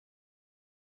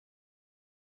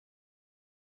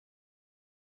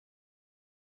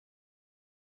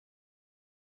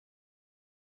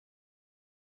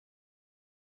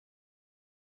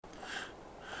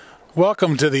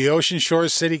Welcome to the Ocean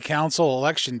Shores City Council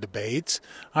election debates.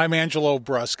 I'm Angelo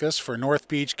Bruscus for North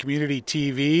Beach Community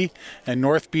TV and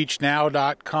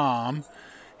NorthBeachNow.com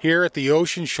here at the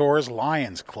Ocean Shores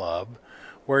Lions Club,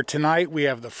 where tonight we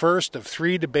have the first of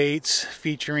 3 debates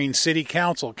featuring city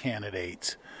council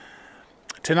candidates.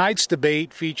 Tonight's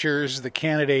debate features the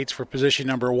candidates for position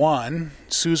number 1,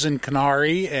 Susan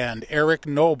Canary and Eric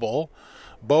Noble.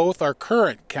 Both are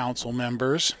current council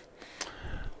members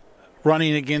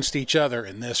running against each other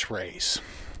in this race.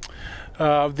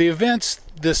 The events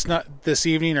this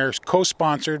evening are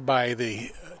co-sponsored by the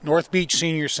North Beach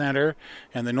Senior Center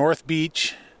and the North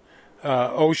Beach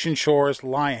Ocean Shores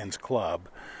Lions Club.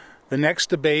 The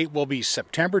next debate will be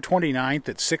September 29th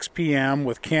at 6 p.m.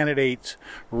 with candidates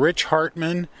Rich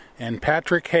Hartman and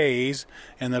Patrick Hayes,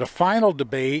 and the final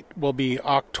debate will be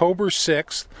October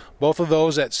 6th, both of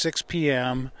those at 6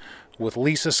 p.m. with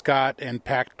Lisa Scott and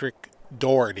Patrick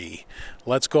Doherty.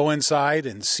 Let's go inside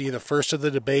and see the first of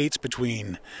the debates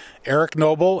between Eric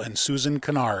Noble and Susan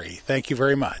Canary. Thank you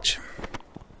very much.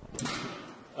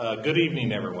 Good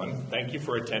evening, everyone. Thank you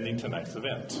for attending tonight's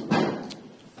event.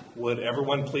 Would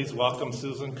everyone please welcome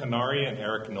Susan Canary and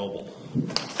Eric Noble.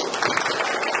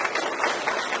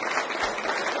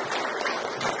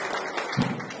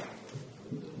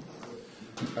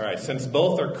 All right, since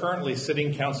both are currently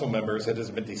sitting council members, it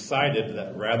has been decided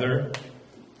that rather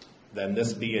than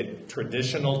this be a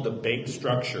traditional debate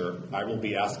structure, I will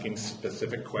be asking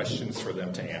specific questions for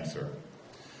them to answer.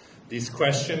 These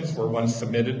questions were ones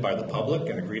submitted by the public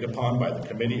and agreed upon by the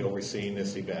committee overseeing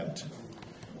this event.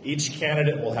 Each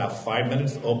candidate will have 5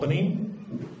 minutes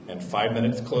opening and 5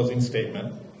 minutes closing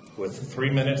statement, with 3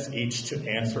 minutes each to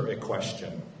answer a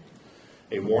question.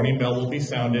 A warning bell will be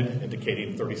sounded,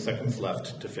 indicating 30 seconds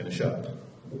left to finish up.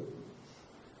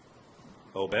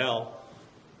 Oh, bell.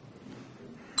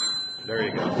 There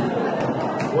you go.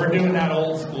 We're doing that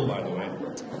old school, by the way.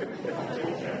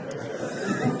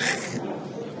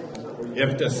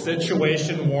 If the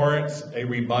situation warrants a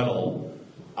rebuttal,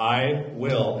 I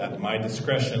will, at my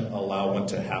discretion, allow one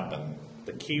to happen.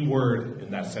 The key word in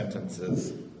that sentence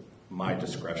is my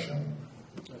discretion.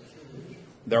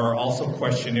 There are also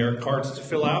questionnaire cards to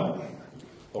fill out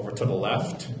over to the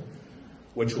left,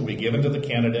 which will be given to the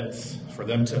candidates for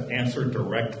them to answer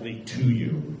directly to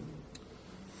you.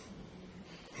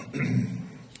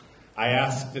 I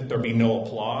ask that there be no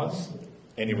applause,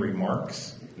 any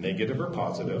remarks, negative or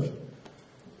positive,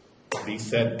 be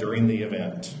said during the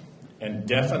event. And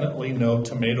definitely no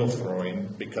tomato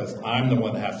throwing, because I'm the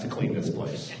one that has to clean this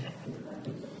place.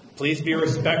 Please be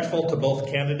respectful to both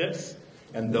candidates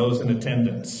and those in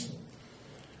attendance.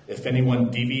 If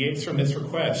anyone deviates from this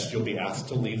request, you'll be asked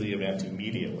to leave the event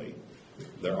immediately.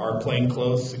 There are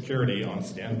plainclothes security on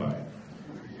standby.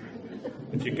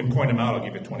 If you can point them out, I'll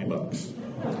give you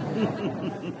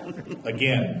 $20.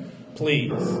 Again,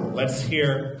 please, let's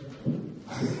hear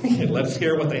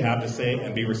what they have to say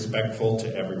and be respectful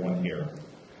to everyone here.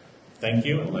 Thank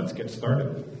you, and let's get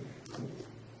started.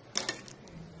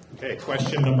 Okay,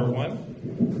 question number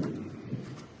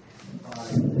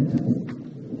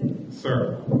 1.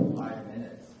 Sir. 5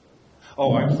 minutes.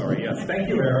 Oh, I'm sorry. Yes, thank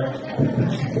you, Eric.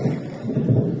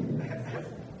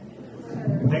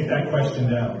 Take that question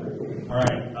down. All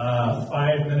right,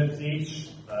 5 minutes each.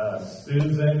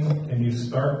 Susan, can you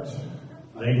start?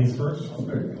 Ladies first.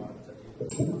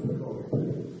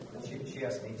 She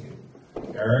asked me to.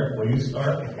 Eric, will you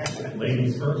start?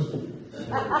 Ladies first.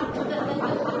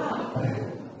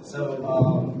 So,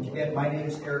 again, my name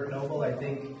is Eric Noble. I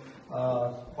think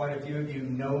quite a few of you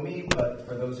know me, but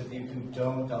for those of you who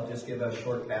don't, I'll just give a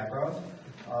short background.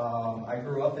 I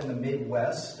grew up in the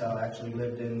Midwest, actually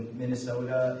lived in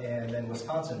Minnesota and then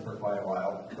Wisconsin for quite a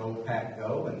while. Go Pack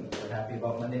Go, and we're happy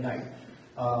about Monday night.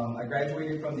 I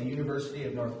graduated from the University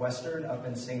of Northwestern up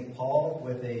in St. Paul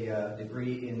with a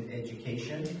degree in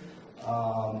education.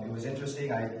 It was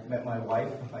interesting. I met my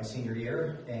wife my senior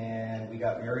year, and we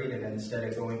got married, and instead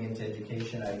of going into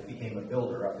education, I became a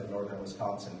builder up in northern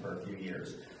Wisconsin for a few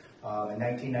years. In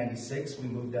 1996, we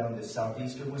moved down to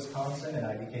southeastern Wisconsin, and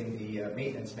I became the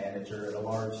maintenance manager at a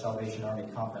large Salvation Army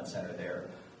conference center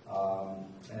there,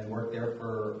 and worked there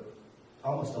for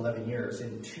almost 11 years.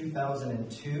 In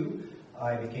 2002,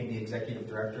 I became the executive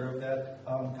director of that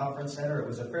conference center. It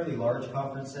was a fairly large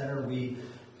conference center. We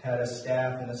had a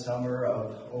staff in the summer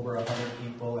of over 100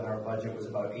 people, and our budget was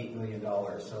about $8 million.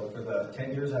 So for the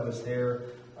 10 years I was there,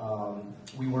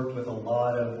 we worked with a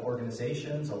lot of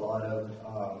organizations, a lot of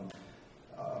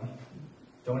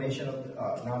donation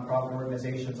of nonprofit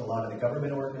organizations, a lot of the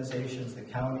government organizations, the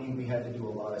county. We had to do a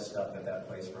lot of stuff at that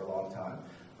place for a long time.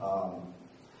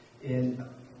 In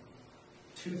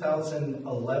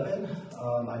 2011,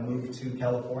 I moved to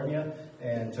California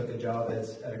and took a job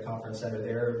at a conference center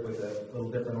there with a little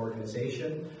different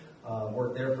organization.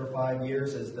 Worked there for 5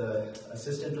 years as the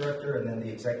assistant director and then the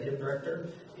executive director.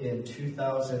 In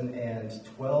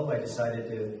 2012, I decided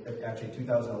to, actually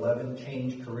 2011,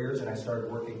 change careers, and I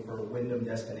started working for Wyndham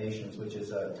Destinations, which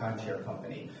is a timeshare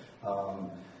company.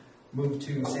 Moved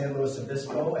to San Luis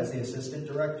Obispo as the assistant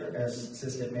director, as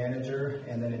assistant manager,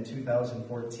 and then in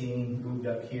 2014 moved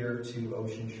up here to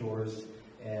Ocean Shores,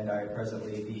 and I'm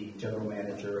presently the general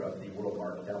manager of the World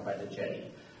Market down by the jetty.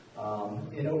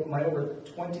 In my over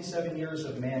 27 years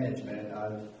of management,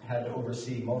 I've had to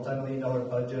oversee multi-million-dollar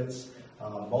budgets,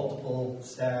 multiple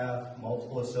staff,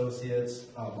 multiple associates,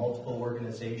 multiple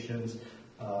organizations.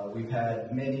 We've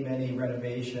had many, many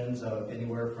renovations of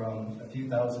anywhere from a few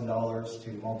 $1,000s to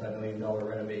multi-million-dollar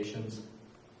renovations.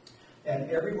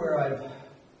 And everywhere I've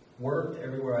worked,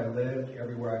 everywhere I lived,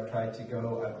 everywhere I've tried to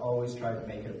go, I've always tried to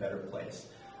make it a better place.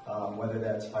 Whether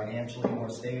that's financially more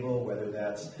stable, whether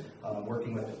that's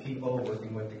working with the people,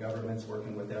 working with the governments,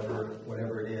 working with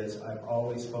whatever it is, I've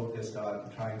always focused on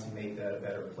trying to make that a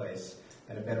better place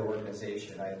and a better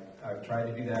organization. I've tried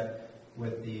to do that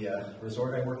with the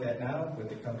resort I work at now, with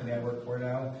the company I work for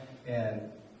now, and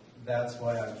that's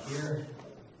why I'm here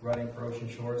running for Ocean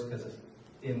Shores, because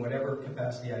in whatever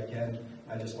capacity I can,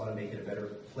 I just want to make it a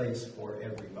better place for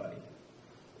everybody.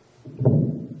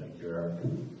 Thank you, Eric.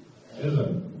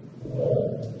 Susan.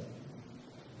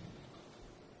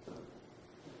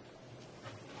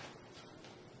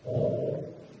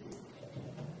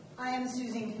 I am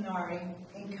Susan Canary,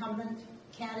 incumbent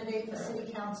candidate for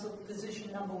City Council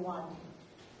position number 1.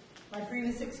 My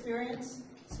previous experience,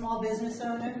 small business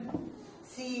owner,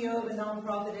 CEO of a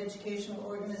nonprofit educational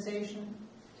organization,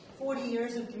 40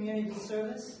 years of community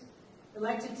service,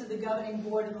 elected to the governing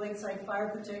board of Lakeside Fire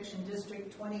Protection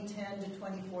District 2010 to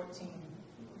 2014.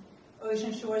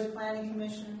 Ocean Shores Planning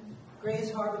Commission,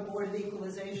 Grays Harbor Board of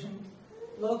Equalization,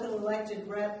 local elected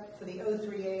rep for the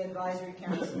O3A Advisory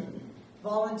Council,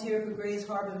 volunteer for Grays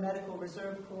Harbor Medical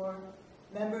Reserve Corps,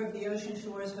 member of the Ocean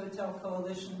Shores Hotel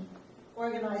Coalition,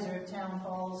 organizer of town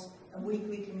halls and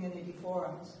weekly community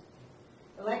forums.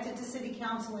 Elected to City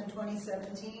Council in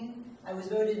 2017, I was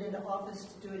voted into office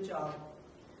to do a job,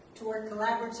 to work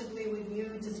collaboratively with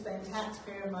you to spend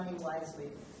taxpayer money wisely.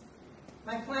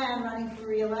 My plan running for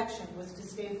re-election was to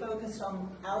stay focused on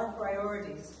our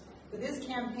priorities, but this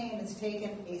campaign has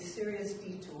taken a serious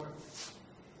detour.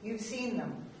 You've seen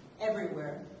them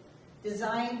everywhere,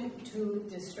 designed to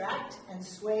distract and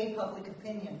sway public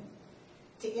opinion,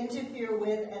 to interfere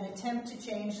with and attempt to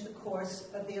change the course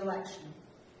of the election.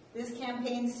 This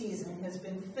campaign season has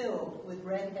been filled with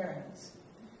red herrings.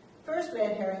 First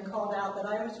red herring called out that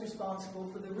I was responsible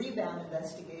for the rebound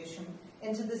investigation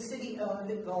into the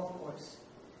city-owned golf course.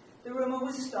 The rumor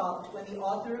was stopped when the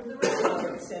author of the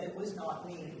report said it was not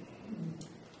me.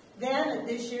 Then, at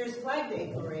this year's Flag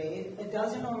Day parade, a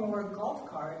dozen or more golf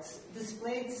carts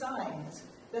displayed signs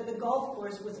that the golf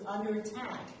course was under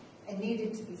attack and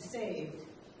needed to be saved.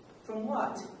 From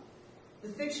what? The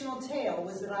fictional tale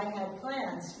was that I had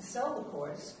plans to sell the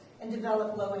course and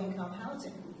develop low-income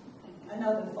housing.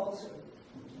 Another falsehood.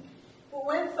 But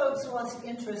when folks lost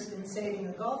interest in saving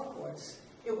the golf course,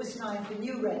 it was time for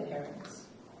new red herrings.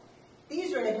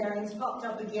 These red herrings popped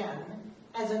up again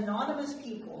as anonymous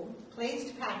people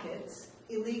placed packets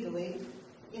illegally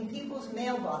in people's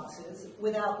mailboxes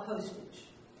without postage.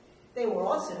 They were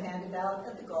also handed out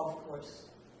at the golf course.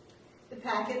 The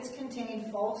packets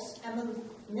contained false and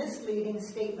misleading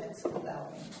statements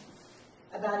about me,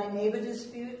 about a neighbor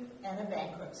dispute and a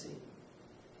bankruptcy.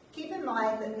 Keep in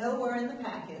mind that nowhere in the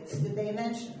packets did they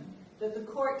mention that the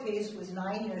court case was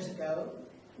 9 years ago,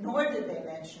 nor did they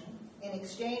mention, in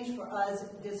exchange for us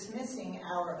dismissing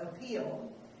our appeal,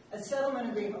 a settlement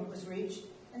agreement was reached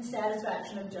and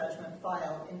satisfaction of judgment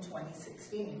filed in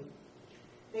 2016.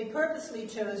 They purposely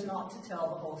chose not to tell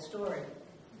the whole story.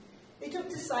 They took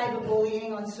to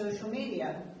cyberbullying on social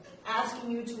media,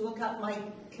 asking you to look up my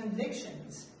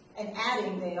convictions and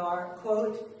adding they are,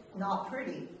 quote, not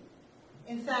pretty.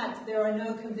 In fact, there are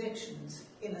no convictions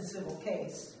in the civil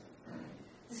case.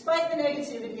 Despite the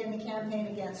negativity in the campaign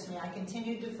against me, I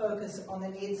continued to focus on the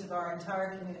needs of our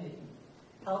entire community.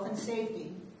 Health and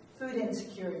safety, food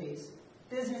insecurities,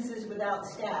 businesses without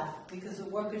staff because the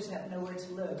workers have nowhere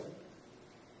to live,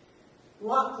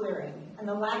 lot clearing and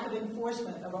the lack of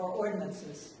enforcement of our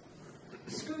ordinances,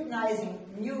 scrutinizing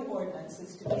new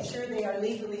ordinances to be sure they are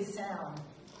legally sound.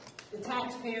 The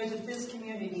taxpayers of this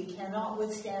community cannot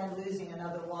withstand losing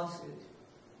another lawsuit.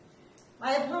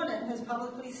 My opponent has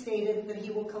publicly stated that he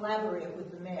will collaborate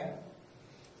with the mayor.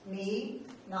 Me,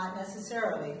 Not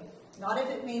necessarily. Not if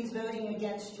it means voting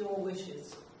against your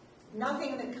wishes.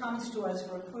 Nothing that comes to us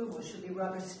for approval should be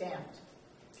rubber stamped.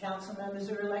 Council members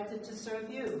are elected to serve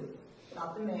you,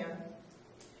 not the mayor.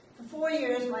 For 4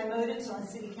 years, my motives on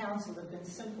city council have been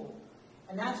simple,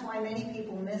 and that's why many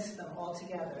people miss them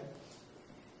altogether.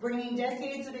 Bringing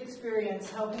decades of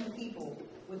experience helping people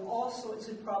with all sorts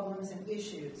of problems and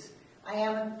issues, I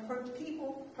am a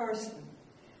people person.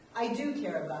 I do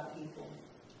care about people.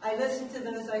 I listen to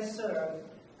those I serve,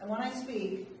 and when I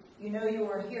speak, you know you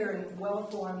are hearing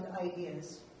well-formed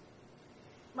ideas.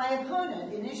 My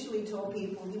opponent initially told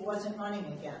people he wasn't running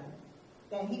again.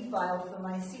 Then he filed for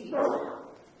my seat.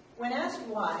 When asked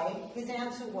why, his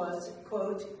answer was,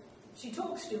 quote, "She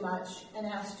talks too much and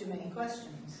asks too many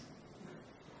questions."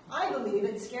 I believe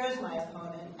it scares my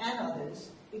opponent and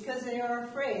others because they are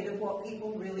afraid of what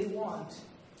people really want.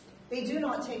 They do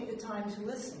not take the time to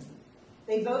listen.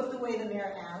 They vote the way the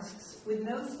mayor asks with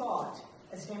no thought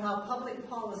as to how public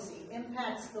policy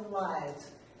impacts the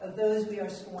lives of those we are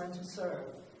sworn to serve.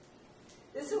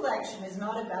 This election is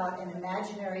not about an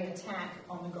imaginary attack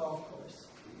on the golf course.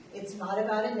 It's not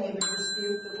about a neighbor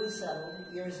dispute that was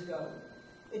settled years ago.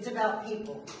 It's about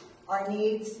people, our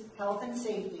needs, health and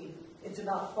safety. It's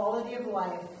about quality of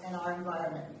life and our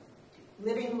environment.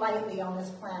 Living lightly on this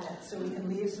planet so we can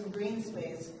leave some green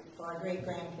space for our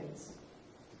great-grandkids.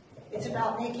 It's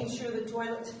about making sure the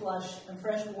toilets flush and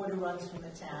fresh water runs from the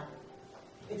tap.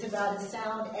 It's about a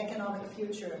sound economic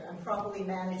future and properly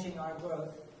managing our growth.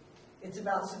 It's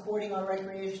about supporting our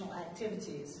recreational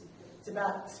activities. It's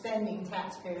about spending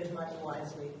taxpayers' money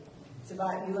wisely. It's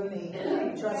about you and me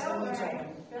trusting each other.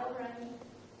 Bell rang.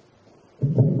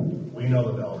 We know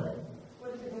the bell rang.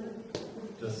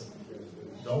 Just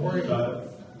don't worry about it.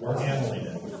 We're handling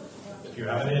it. If you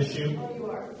have an issue,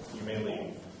 you may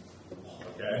leave.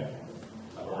 Okay?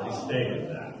 I've already stated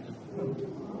that.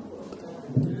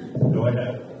 Go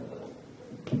ahead.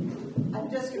 I'm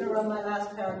just going to run my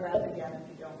last paragraph again, if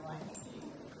you don't mind.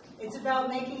 It's about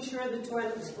making sure the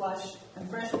toilets flush and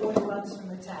fresh water runs from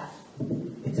the tap.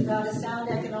 It's about a sound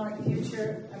economic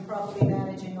future and properly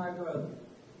managing our growth.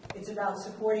 It's about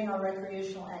supporting our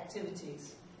recreational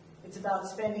activities. It's about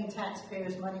spending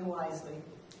taxpayers' money wisely.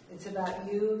 It's about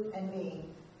you and me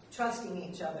trusting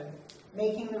each other,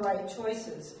 making the right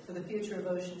choices for the future of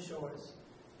Ocean Shores.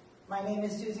 My name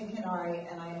is Susan Canary,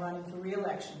 and I am running for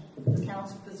re-election for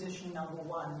council position number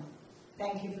 1.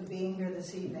 Thank you for being here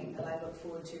this evening, and I look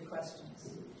forward to your questions.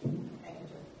 Thank you,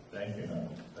 Joe. Thank you, honey.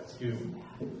 Excuse me.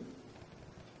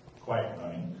 Quiet,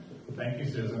 honey. Thank you,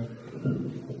 Susan.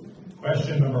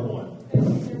 Question number 1.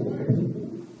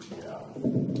 Yeah.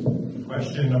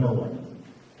 Question number 1.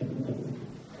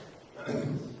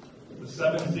 The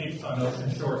 7 seats on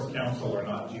Ocean Shores Council are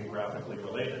not geographically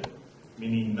related,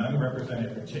 meaning none represent a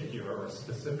particular or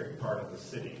specific part of the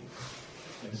city.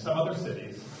 In some other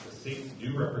cities, the seats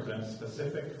do represent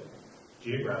specific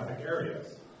geographic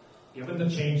areas. Given the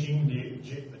changing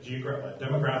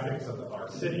demographics of our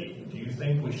city, do you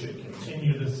think we should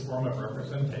continue this form of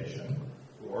representation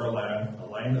or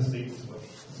align the seats with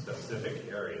specific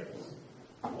areas?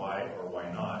 Why or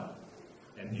why not?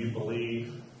 And do you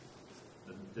believe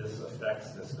that this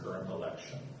affects this current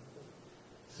election?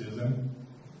 Susan,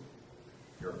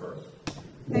 you're first.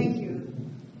 Thank you.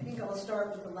 I think I'll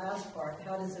start with the last part.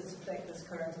 How does this affect this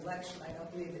current election? I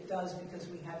don't believe it does because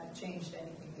we haven't changed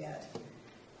anything yet.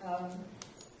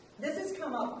 This has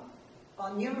come up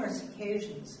on numerous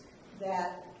occasions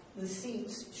that the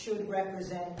seats should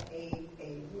represent a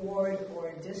ward or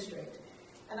a district.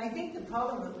 And I think the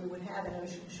problem that we would have in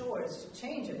Ocean Shores to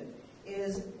change it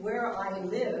is where I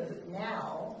live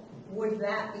now, would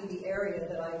that be the area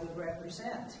that I would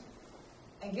represent?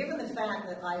 And given the fact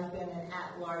that I've been an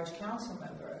at-large council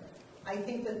member, I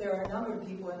think that there are a number of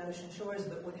people in Ocean Shores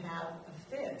that would have a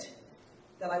fit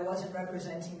that I wasn't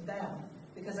representing them,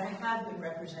 because I have been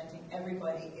representing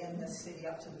everybody in this city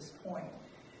up to this point.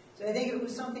 So I think if it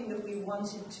was something that we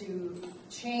wanted to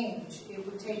change, it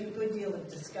would take a good deal of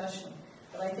discussion.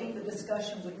 But I think the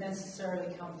discussion would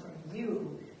necessarily come from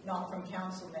you, not from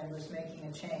council members making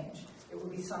a change. It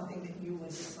would be something that you would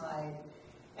decide.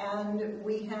 And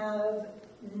we have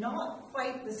not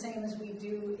quite the same as we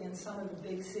do in some of the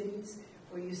big cities,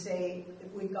 where you say,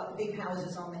 we've got big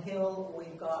houses on the hill,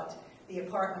 we've got the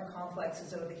apartment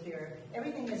complexes over here.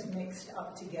 Everything is mixed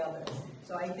up together.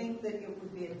 So I think that it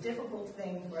would be a difficult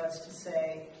thing for us to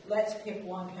say, let's pick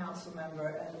one council member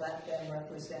and let them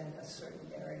represent a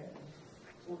certain area.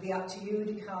 It will be up to you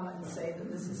to come and say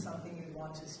that this is something you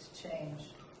want us to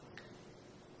change.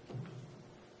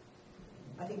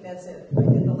 I think that's it. I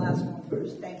did the last one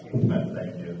first. Thank you.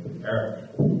 Thank you. Eric.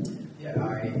 Yeah,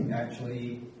 I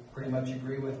actually pretty much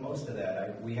agree with most of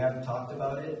that. We haven't talked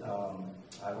about it.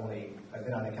 I've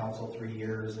been on the council 3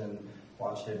 years and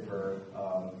watched it for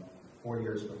 4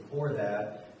 years before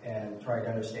that, and tried to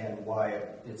understand why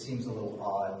it seems a little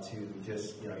odd to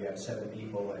just, you have 7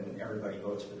 people and everybody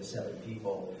votes for the 7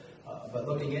 people. But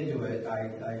looking into it,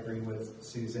 I agree with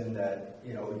Susan that,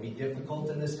 it would be difficult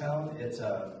in this town. It's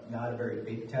not a very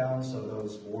big town, so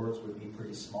those wards would be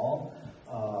pretty small.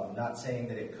 Not saying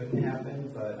that it couldn't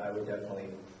happen, but I would definitely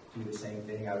do the same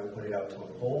thing. I would put it out to a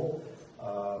poll.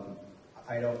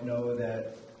 I don't know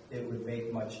that it would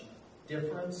make much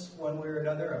difference one way or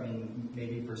another. I mean,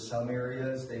 maybe for some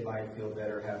areas they might feel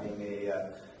better having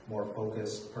a more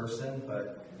focused person,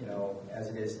 but as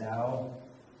it is now,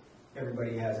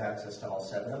 everybody has access to all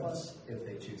 7 of us if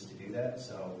they choose to do that.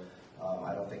 So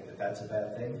I don't think that that's a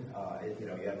bad thing. You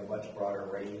have a much broader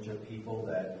range of people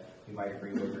that you might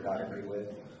agree with or not agree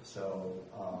with. So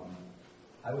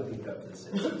I would leave it up to the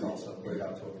citizens also, put it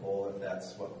out to a poll if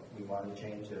that's what we want to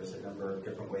change. There's a number of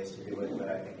different ways to do it, but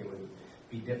I think it would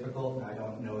be difficult, and I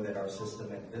don't know that our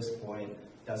system at this point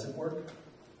doesn't work.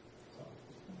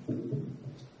 So.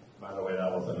 By the way,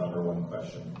 that was the #1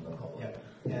 question from the public.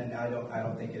 Yeah, and I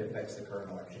don't think it affects the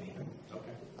current election either.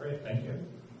 Okay, great, thank you.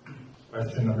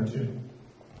 Question #2.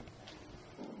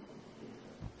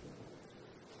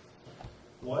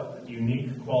 What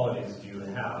unique qualities do you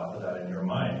have that in your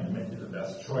mind make you the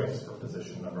best choice for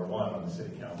position #1 on the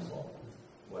city council?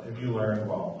 What have you learned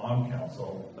while on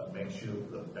council that makes you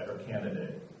the better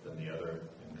candidate than the other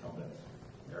incumbent?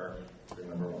 Eric, you're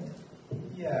 #1.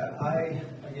 Yeah, I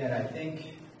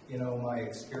think, my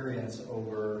experience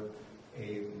over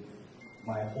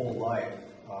my whole life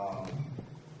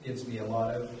gives me a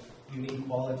lot of unique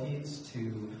qualities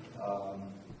to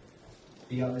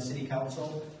be on the city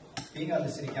council. Being on the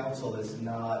city council is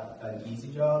not an easy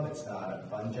job. It's not a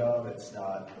fun job.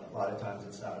 A lot of times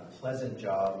it's not a pleasant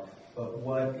job. But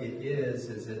what it is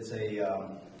it's a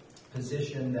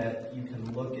position that you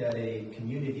can look at a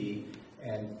community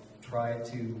and try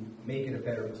to make it a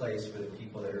better place for the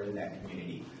people that are in that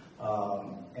community.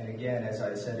 And again, as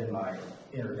I said in my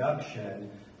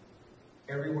introduction,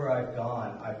 everywhere I've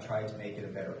gone, I've tried to make it a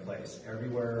better place.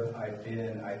 Everywhere I've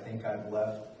been, I think I've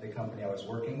left the company I was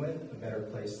working with a better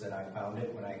place than I found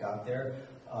it when I got there.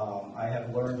 I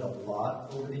have learned a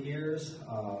lot over the years,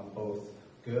 both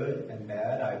good and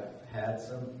bad. I've had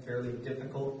some fairly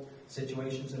difficult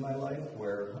situations in my life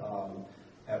where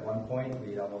at one point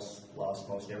we almost lost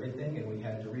most everything and we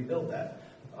had to rebuild that.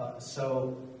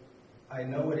 So I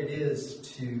know what it is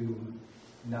to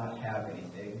not have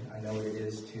anything. I know what it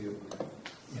is to,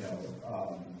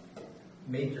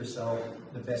 make yourself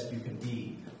the best you can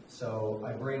be. So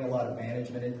I bring a lot of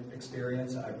management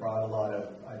experience. I've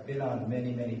been on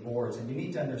many, many boards, and you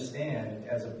need to understand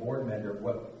as a board member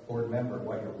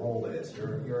what your role is.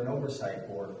 You're an oversight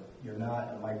board. You're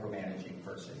not a micromanaging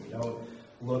person. You don't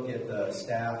look at the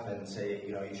staff and say,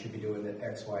 you should be doing the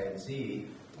X, Y, and Z.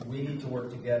 We need to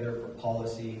work together for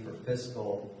policy, for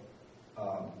fiscal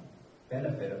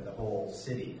benefit of the whole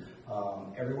city.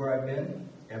 Everywhere I've been,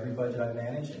 every budget I've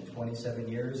managed in 27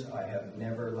 years, I have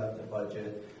never left a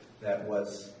budget that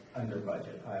was under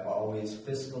budget. I've always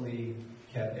fiscally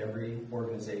kept every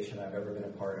organization I've ever been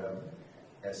a part of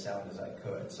as sound as I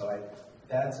could. So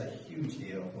that's a huge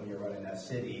deal when you're running that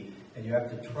city, and you have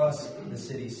to trust the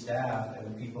city staff and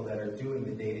the people that are doing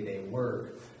the day-to-day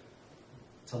work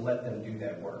to let them do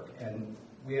that work. And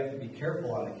we have to be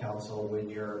careful on the council when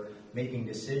you're making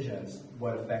decisions,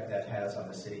 what effect that has on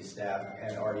the city staff,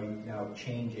 and are you now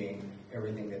changing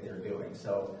everything that they're doing.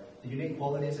 So the unique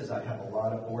qualities is I have a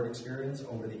lot of board experience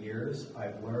over the years.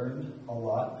 I've learned a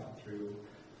lot through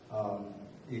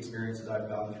the experiences I've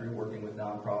gone through working with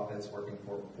nonprofits, working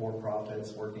for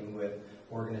profits, working with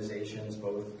organizations,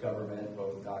 both government,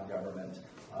 both non-government.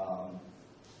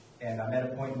 And I'm at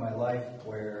a point in my life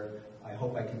where I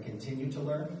hope I can continue to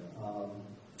learn.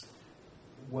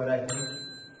 What I think,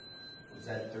 was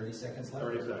that 30 seconds left?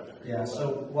 30 seconds. Yeah,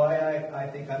 so why I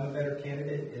think I'm a better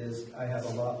candidate is I have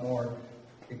a lot more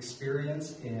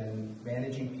experience in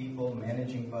managing people,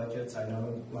 managing budgets. I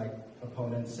know my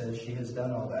opponent says she has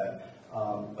done all that,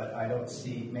 but I don't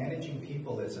see managing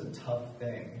people as a tough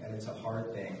thing, and it's a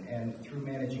hard thing. And through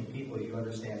managing people, you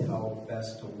understand how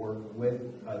best to work with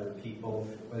other people,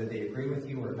 whether they agree with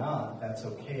you or not. That's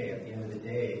okay. At the end of the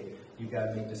day, you've got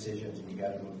to make decisions and you've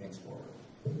got to move things forward.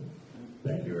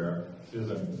 Thank you, Eric.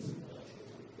 Susan.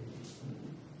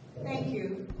 Thank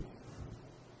you.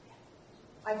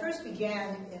 I first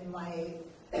began in my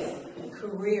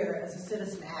career as a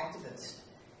citizen activist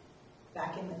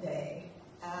back in the day.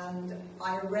 And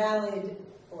I rallied,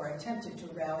 or attempted to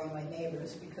rally my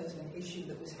neighbors because of an issue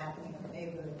that was happening in the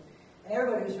neighborhood. And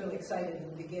everybody was really excited in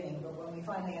the beginning, but when we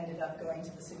finally ended up going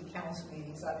to the city council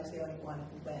meetings, I was the only one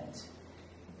who went.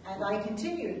 And I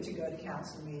continued to go to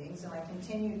council meetings, and I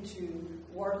continued to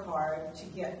work hard to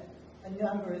get a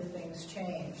number of things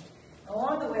changed.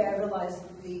 Along the way, I realized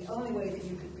that the only way that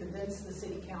you could convince the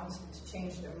city council to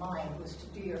change their mind was to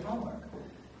do your homework.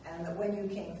 And that when you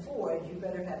came forward, you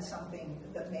better have something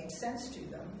that made sense to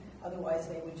them. Otherwise,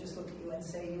 they would just look at you and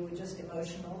say you were just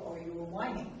emotional or you were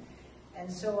whining.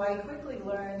 And so I quickly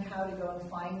learned how to go and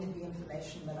find the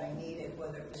information that I needed,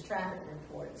 whether it was traffic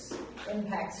reports,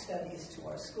 impact studies to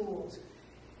our schools.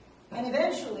 And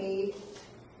eventually,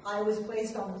 I was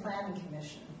placed on the Planning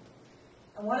Commission.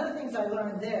 And one of the things I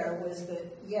learned there was that,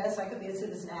 yes, I could be a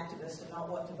citizen activist and not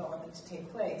want development to take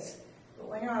place. But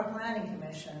when you're on a Planning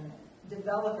Commission,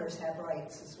 developers have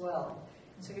rights as well.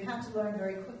 And so you have to learn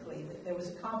very quickly that there was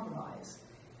a compromise.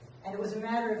 And it was a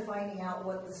matter of finding out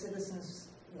what the citizens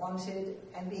wanted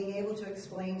and being able to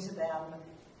explain to them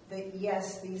that,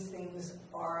 yes, these things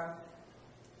are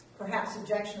perhaps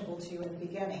objectionable to you in the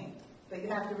beginning, but you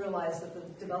have to realize that the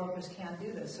developers can't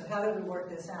do this. So how do we work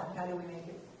this out? How do we make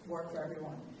it work for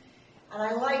everyone? And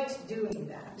I liked doing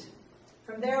that.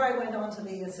 From there, I went on to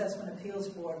the Assessment Appeals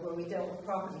Board, where we dealt with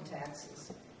property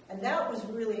taxes. And that was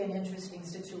really an interesting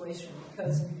situation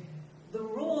because the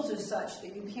rules are such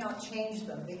that you can't change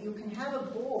them, that you can have a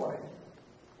board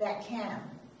that can.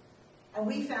 And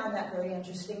we found that very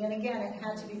interesting. And again, it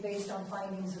had to be based on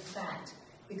findings of fact,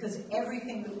 because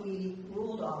everything that we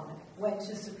ruled on went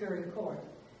to Superior Court.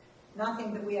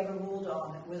 Nothing that we ever ruled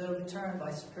on was overturned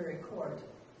by Superior Court.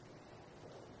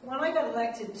 When I got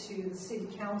elected to the City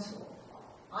Council,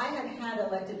 I had had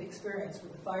elected experience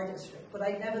with the fire district, but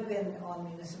I'd never been on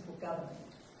municipal government.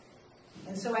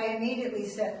 And so I immediately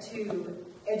set to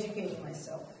educating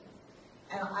myself.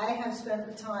 And I have spent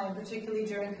the time, particularly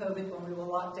during COVID when we were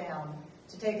locked down,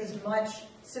 to take as much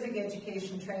civic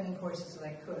education training courses as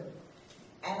I could.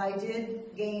 And I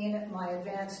did gain my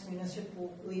Advanced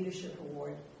Municipal Leadership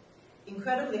Award.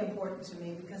 Incredibly important to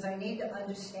me because I need to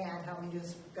understand how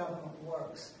municipal government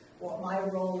works, what my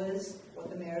role is, what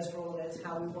the mayor's role is,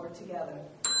 how we work together.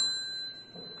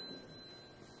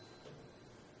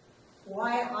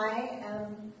 Why I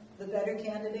am the better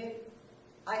candidate?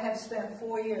 I have spent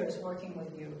 4 years working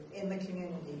with you in the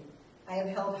community. I have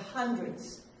held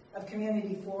hundreds of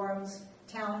community forums,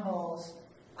 town halls.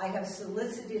 I have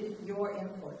solicited your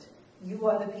input. You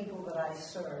are the people that I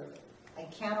serve. I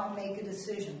cannot make a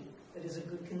decision that is a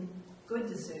good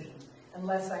decision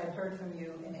unless I have heard from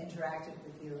you and interacted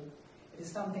with you. It is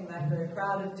something that I'm very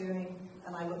proud of doing,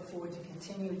 and I look forward to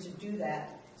continue to do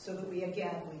that so that we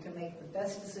can make the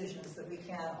best decisions that we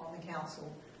can on the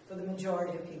council for the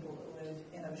majority of people that live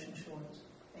in Ocean Shores.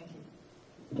 Thank you.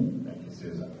 Thank you,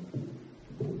 Susan.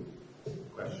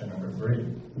 Question number 3.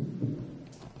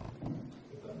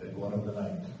 The big one of the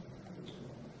night.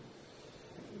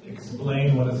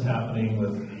 Explain what is happening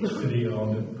with the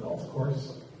city-owned golf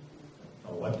course.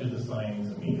 What do the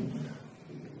signs mean?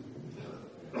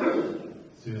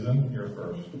 Susan, you're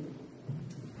first.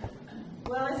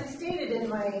 Well, as I stated in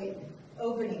my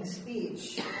opening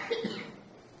speech,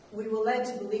 we were led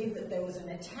to believe that there was an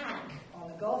attack on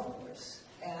the golf course,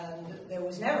 and there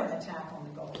was never an attack on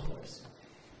the golf course.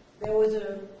 There was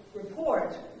a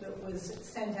report that was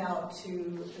sent out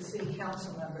to the city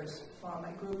council members from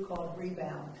a group called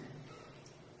Rebound.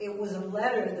 It was a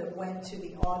letter that went to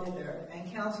the auditor,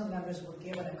 and council members were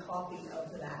given a copy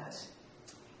of that.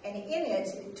 And in it,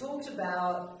 it talked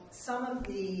about some of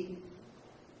the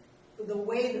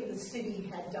way that the city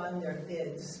had done their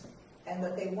bids, and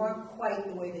that they weren't quite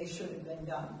the way they should have been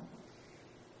done.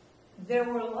 There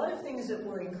were a lot of things that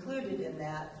were included in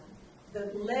that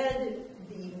led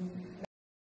the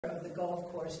mayor of the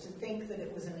golf course to think that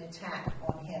it was an attack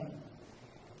on him.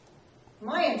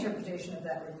 My interpretation of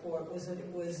that report was that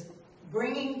it was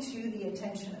bringing to the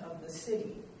attention of the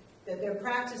city that their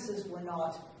practices were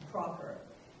not proper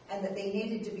and that they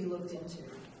needed to be looked into.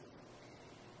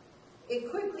 It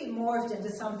quickly morphed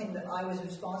into something that I was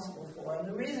responsible for, and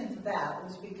the reason for that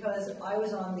was because I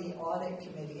was on the audit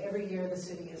committee. Every year the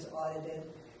city is audited.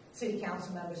 City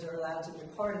council members are allowed to be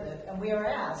part of it, and we are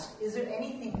asked, is there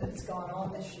anything that's gone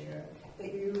on this year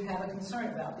that you have a concern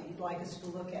about, that you'd like us to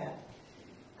look at?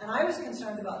 And I was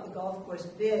concerned about the golf course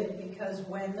bid because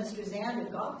when Mr.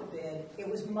 Zander got the bid, it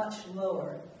was much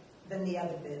lower than the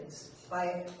other bids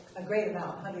by a great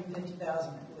amount, $150,000,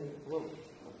 I believe.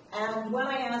 And when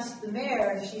I asked the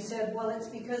mayor, she said, well, it's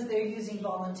because they're using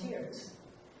volunteers.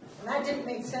 And that didn't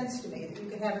make sense to me, that you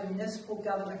could have a municipal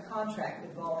government contract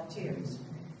with volunteers.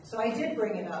 So I did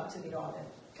bring it up to the audit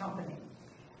company.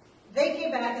 They came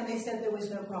back and they said there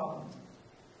was no problem.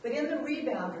 But in the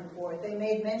rebound report, they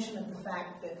made mention of the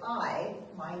fact that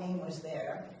my name was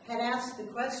there, had asked the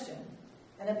question,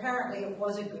 and apparently it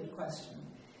was a good question.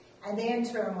 And they in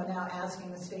turn were now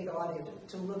asking the state auditor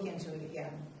to look into it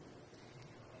again.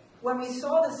 When we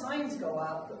saw the signs go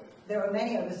up, there were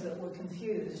many of us that were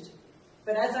confused.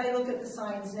 But as I look at the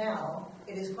signs now,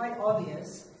 it is quite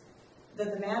obvious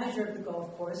that the manager of the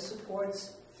golf course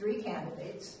supports 3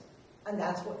 candidates, and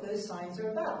that's what those signs are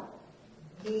about.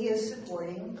 He is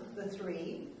supporting the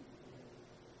 3,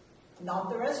 not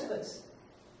the rest of us.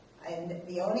 And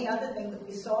the only other thing that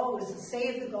we saw was the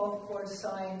Save the Golf Course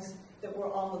signs that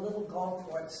were on the little golf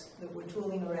courts that were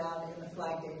tooling around in the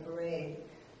Flag Day Parade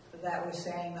that were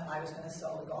saying that I was going to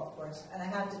sell the golf course. And I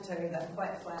have to tell you that I'm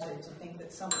quite flattered to think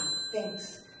that somebody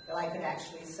thinks that I could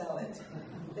actually sell it.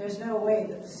 There's no way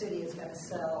that the city is going to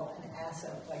sell an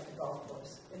asset like the golf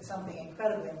course. It's something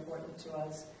incredibly important to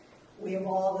us. We have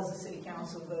all, as a city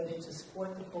council, voted to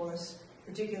support the course,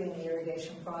 particularly in the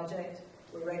irrigation project.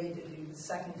 We're ready to do the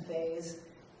 2nd phase.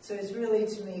 So it's really,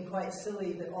 to me, quite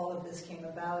silly that all of this came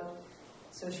about.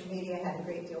 Social media had a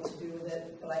great deal to do with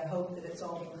it, but I hope that it's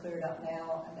all been cleared up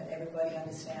now and that everybody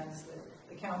understands that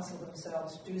the council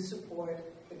themselves do support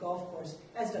the golf course,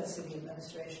 as does city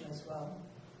administration as well.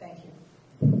 Thank you.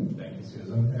 Thank you,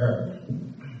 Susan. Eric.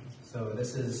 So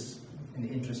this is an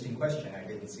interesting question. I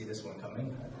didn't see this one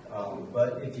coming.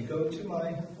 But if you go to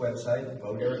my website,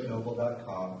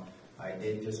 voteericnoble.com, I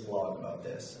did just blog about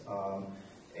this.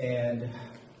 And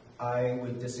I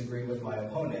would disagree with my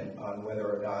opponent on whether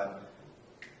or not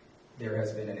there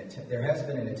has been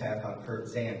an attack on Kurt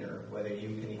Zander, whether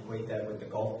you can equate that with the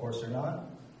golf course or not.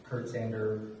 Kurt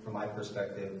Zander, from my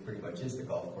perspective, pretty much is the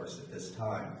golf course at this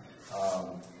time.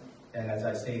 And as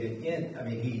I stated,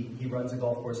 he runs the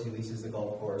golf course, he leases the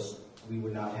golf course. We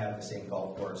would not have the same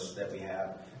golf course that we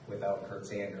have without Kurt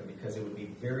Zander, because it would be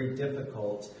very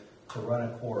difficult to run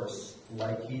a course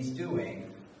like he's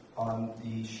doing on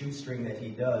the shoestring that he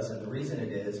does. And the reason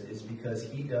it is because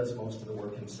he does most of the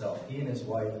work himself. He and his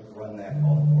wife run that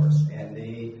golf course, and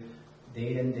they,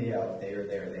 day in, day out, they are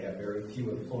there. They have very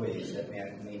few employees that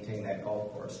maintain that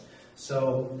golf course.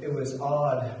 So it was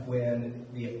odd when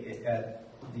at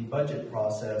the budget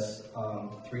process,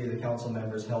 3 of the council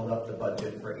members held up the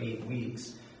budget for 8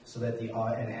 weeks so that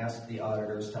and asked the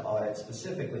auditors to audit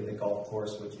specifically the golf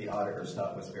course, which the auditors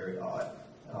thought was very odd.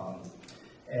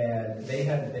 And they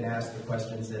hadn't been asked the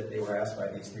questions that they were asked by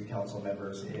these 3 council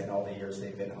members in all the years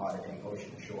they've been auditing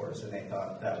Ocean Shores, and they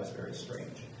thought that was very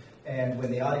strange. And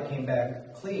when the audit came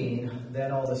back clean,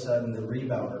 then all of a sudden the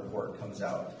rebound report comes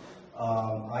out.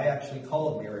 I actually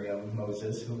called Miriam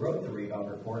Moses, who wrote the rebound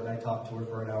report, and I talked to her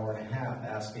for an hour and a half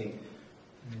asking,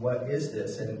 what is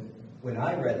this? And when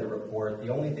I read the report, the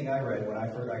only thing I read when I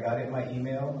got it in my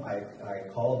email, I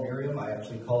called Miriam. I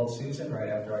actually called Susan right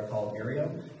after I called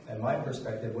Miriam, and my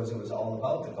perspective was it was all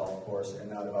about the golf course and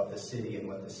not about the city and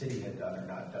what the city had done or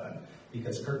not done,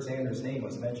 because Kurt Zander's name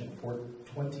was mentioned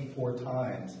 24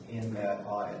 times in that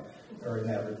audit, or in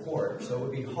that report. So it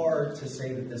would be hard to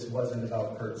say that this wasn't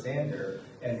about Kurt Zander,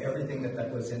 and everything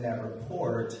that was in that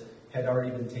report had already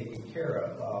been taken care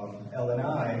of.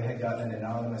 L&I had gotten an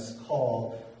anonymous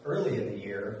call early in the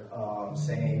year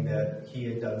saying that he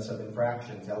had done some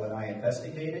infractions. L&I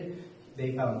investigated.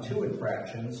 They found 2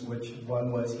 infractions, which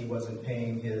one was he wasn't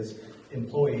paying his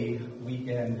employee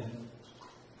weekend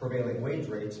prevailing wage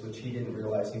rates, which he didn't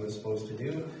realize he was supposed to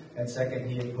do. And second,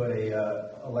 he had put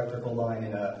a electrical line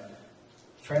in a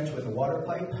trench with a water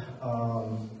pipe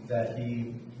that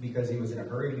because he was in a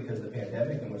hurry because of the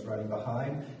pandemic and was running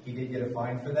behind, he did get a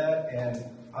fine for that. And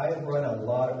I've run a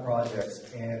lot of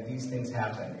projects, and these things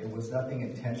happen. It was nothing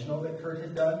intentional that Kurt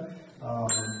had done.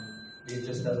 It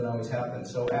just doesn't always happen.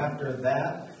 So after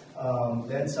that,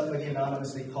 then somebody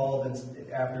anonymously called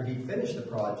after he finished the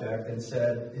project and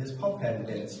said his pump hadn't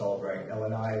been installed right.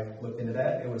 L&I looked into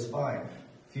that. It was fine.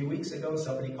 A few weeks ago,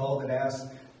 somebody called and asked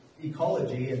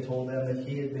Ecology and told them that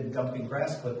he had been dumping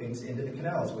grass clippings into the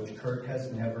canals, which Kurt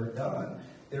has never done.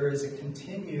 There is a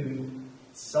continued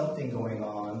something going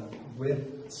on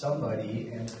with somebody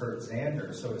and Kurt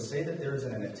Zander. So to say that there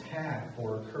isn't an attack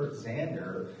for Kurt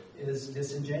Zander is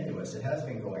disingenuous. It has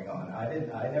been going on.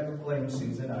 I never blamed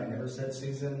Susan. I never said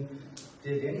Susan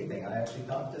did anything. I actually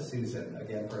talked to Susan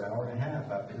again for an hour and a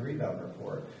half after the rebound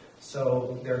report.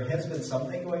 So there has been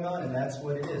something going on, and that's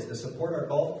what it is. The Support Our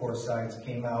Golf Course signs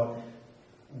came out.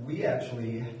 We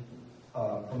actually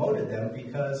promoted them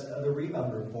because of the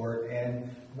rebound report, and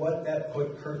what that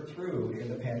put Kurt through in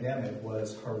the pandemic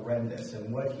was horrendous,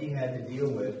 and what he had to deal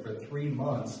with for 3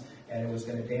 months, and it was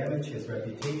going to damage his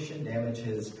reputation, damage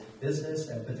his business,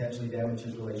 and potentially damage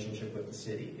his relationship with the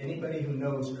city. Anybody who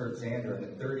knows Kurt Zander and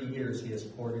the 30 years he has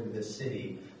poured into this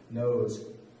city knows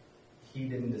he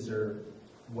didn't deserve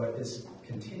what is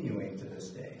continuing to this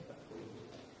day.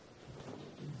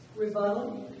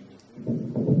 Rebuttal?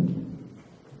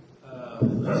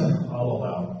 I'll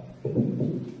allow.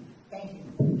 Thank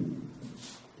you.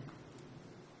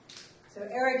 So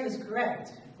Eric is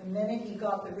correct. The minute he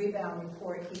got the rebound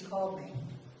report, he called me.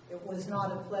 It was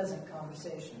not a pleasant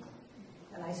conversation.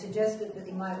 And I suggested that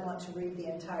he might want to read the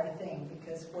entire thing,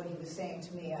 because what he was saying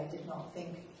to me, I did not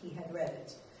think he had read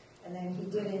it. And then he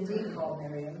did indeed call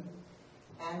Miriam.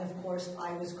 And of course,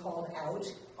 I was called out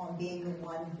on being the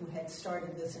one who had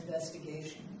started this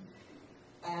investigation.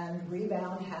 And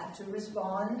Rebound had to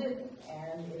respond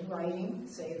and in writing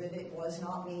say that it was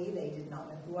not me. They did not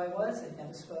know who I was. They'd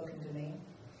never spoken to me.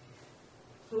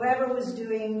 Whoever was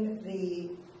doing the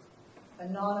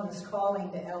anonymous calling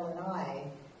to L&I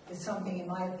is something, in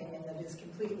my opinion, that is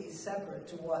completely separate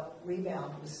to what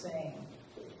Rebound was saying.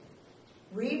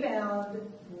 Rebound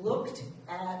looked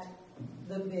at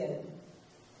the bid,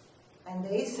 and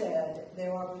they said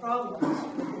there are problems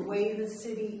with the way the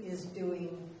city is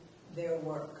doing their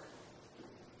work.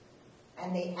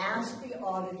 And they asked the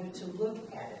auditor to look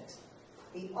at it.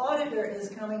 The auditor is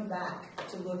coming back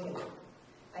to look at it.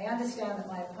 I understand that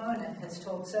my opponent has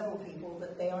told several people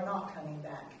that they are not coming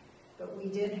back. But we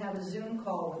did have a Zoom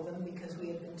call with them because we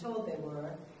had been told they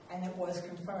were, and it was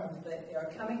confirmed that they are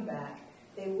coming back.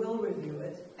 They will review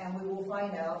it, and we will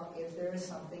find out if there is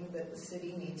something that the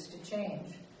city needs to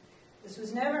change. This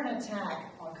was never an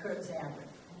attack on Kurt Zander.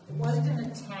 It wasn't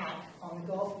an attack on the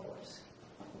golf course.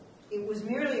 It was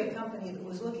merely a company that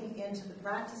was looking into the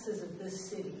practices of this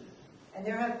city. And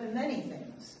there have been many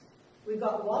things. We've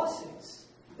got lawsuits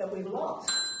that we've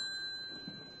lost.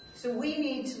 So we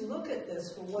need to look at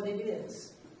this for what it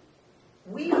is.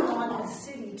 We want the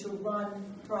city to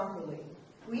run properly.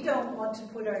 We don't want to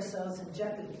put ourselves in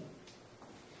jeopardy.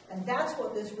 And that's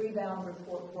what this rebound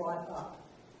report brought up.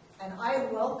 And I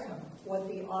welcome what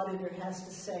the auditor has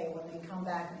to say when they come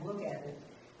back and look at it.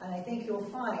 And I think you'll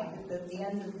find that at the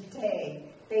end of the day,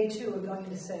 they too are going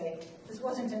to say, this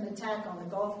wasn't an attack on the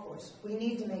golf course. We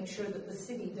need to make sure that the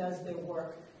city does their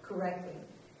work correctly.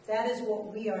 That is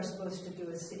what we are supposed to do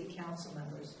as city council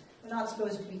members. We're not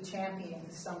supposed to be championing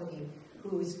somebody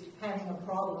who's having a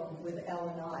problem with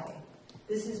L&I.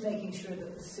 This is making sure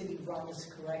that the city runs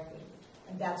correctly.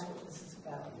 And that's what this is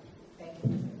about. Thank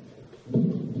you.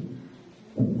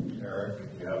 Eric,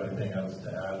 if you have anything else to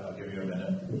add, I'll give you a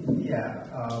minute. Yeah,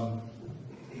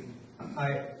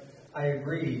 I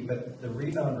agree, but the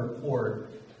rebound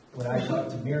report, when I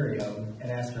talked to Miriam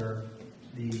and asked her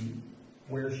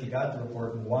where she got the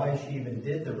report and why she even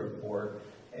did the report,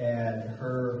 and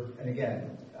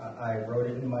again, I wrote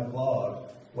it in my blog,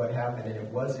 what happened, and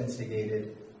it was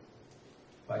instigated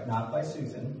not by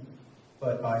Susan,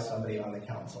 but by somebody on the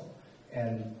council.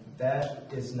 And that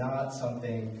is not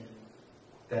something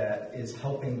that is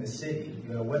helping the city.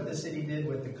 You know, what the city did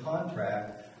with the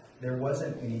contract, there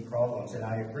wasn't any problems, and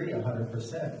I agree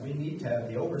 100%. We need to have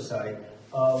the oversight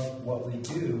of what we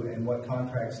do and what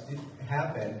contracts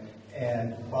happen,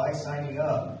 and by signing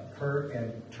up Kurt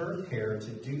and Turf Care to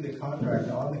do the contract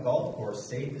on the golf course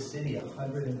saved the city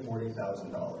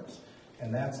 $140,000.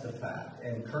 And that's the fact.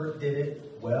 And Kurt did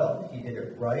it well, he did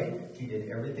it right, he did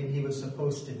everything he was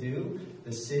supposed to do.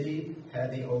 The city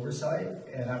had the oversight,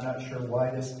 and I'm not sure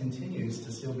why this continues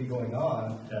to still be going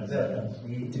on, that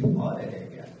we need to audit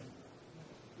it again.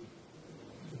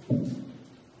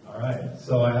 All right,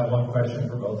 so I have one question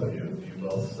for both of you. Do you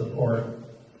both support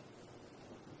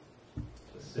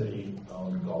the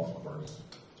city-owned golf course?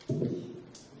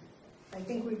 I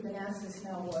think we've been asked this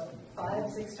now, 5,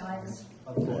 6 times?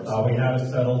 Of course. We had it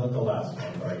settled at the last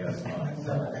one, but I guess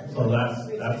not. So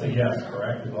that's a yes,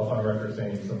 correct? You both on record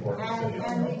saying you support the city.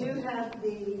 And we do have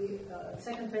the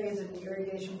second phase of the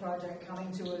irrigation project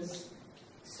coming to us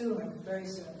soon, very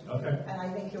soon. Okay. And I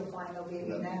think you'll find there'll be a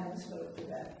unanimous vote for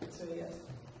that, so yes.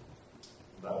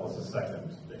 That was the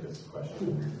second biggest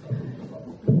question.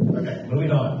 Okay,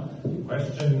 moving on.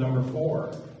 Question number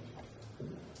 4.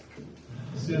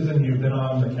 Susan, you've been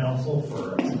on the council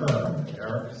for a term,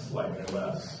 Eric slightly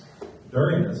less.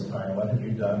 During this time, what have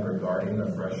you done regarding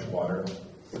the freshwater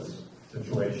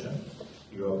situation?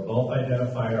 You have both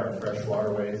identified our fresh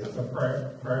waterways as a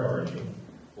priority.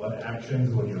 What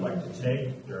actions would you like to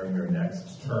take during your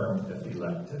next term if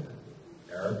elected?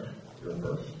 Eric, you're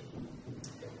first.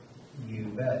 You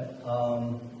bet.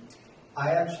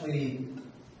 I actually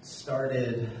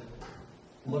started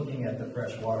looking at the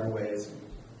fresh waterways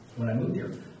when I moved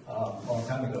here a long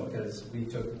time ago, because we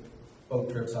took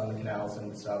boat trips on the canals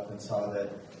and stuff and saw that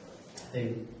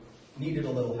they needed a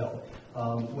little help.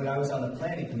 When I was on the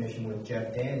planning commission with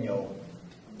Jeff Daniel,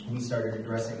 we started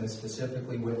addressing this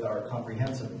specifically with our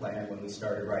comprehensive plan when we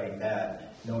started writing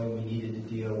that, knowing we needed to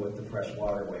deal with the fresh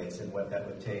waterways and what that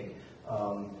would take.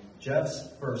 Jeff's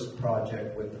first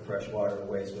project with the fresh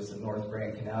waterways was the North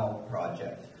Grand Canal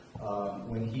project.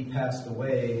 When he passed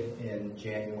away in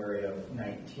January of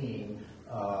 19,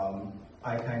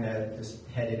 I kind of just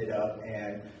headed it up,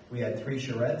 and we had 3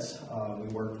 charrettes. We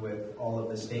worked with all of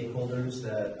the stakeholders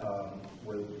that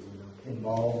were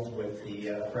involved with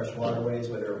the fresh waterways,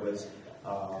 whether it was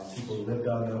people who lived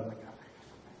on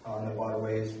the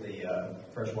waterways, the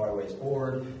Fresh Waterways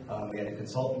Board. We had a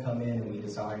consultant come in and we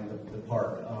designed the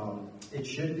park. It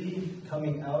should be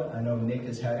coming out. I know Nick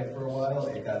has had it for a while.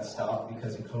 It got stopped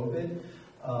because of COVID.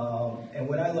 And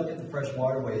when I look at the fresh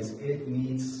waterways, it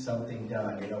needs something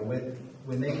done. You know,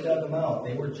 when they dug them out,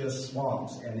 they were just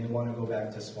swamps, and they want to go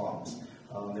back to swamps.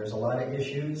 There's a lot of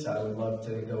issues. I would love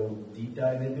to go deep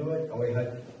dive into it.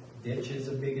 Oyhut Ditch is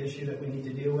a big issue that we need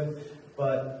to deal with.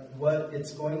 But what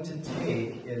it's going to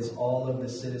take is all of the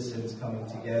citizens coming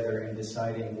together and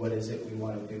deciding what is it we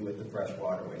want to do with the fresh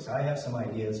waterways. I have some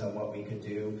ideas on what we could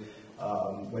do,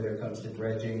 whether it comes to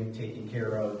dredging, taking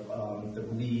care of the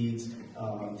weeds,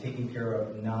 taking care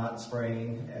of not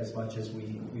spraying as much as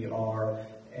we are,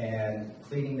 and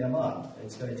cleaning them up.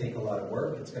 It's going to take a lot of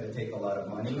work. It's going to take a lot of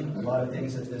money. A lot of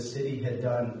things that the city had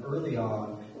done early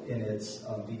on in its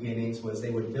beginnings was they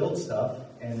would build stuff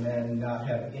and then not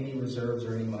have any reserves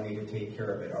or any money to take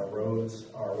care of it. Our roads,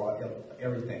 our water,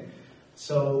 everything.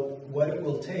 So what it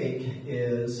will take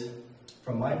is,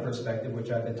 from my perspective,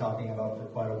 which I've been talking about for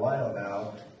quite a while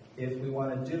now, if we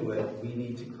want to do it, we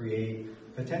need to create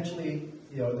potentially,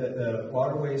 you know, the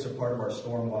waterways are part of our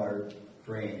stormwater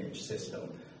drainage system.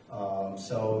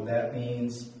 So that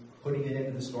means putting it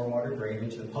into the stormwater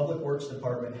drainage. The Public Works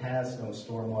Department has no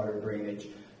stormwater drainage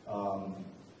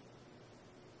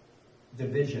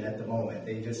division at the moment.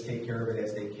 They just take care of it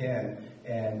as they can,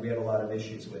 and we have a lot of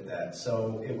issues with that.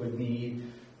 So it would need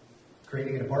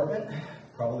creating a department,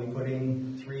 probably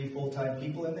putting 3 full-time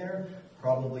people in there,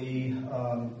 probably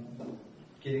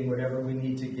getting whatever we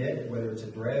need to get, whether it's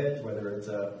a dredge, whether it's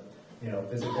a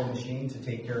physical machine to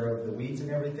take care of the weeds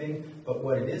and everything. But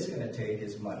what it is going to take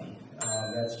is money.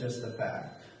 That's just the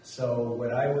fact. So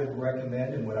what I would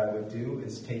recommend and what I would do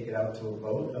is take it out to a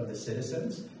vote of the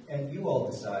citizens, and you all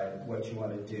decide what you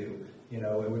want to do. You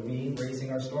know, it would mean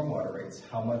raising our stormwater rates.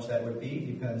 How much that would be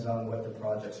depends on what the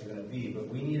projects are going to be. But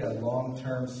we need a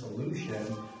long-term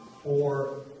solution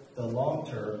for the long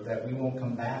term, that we won't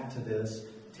come back to this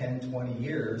 10, 20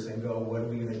 years and go, what are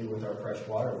we going to do with our fresh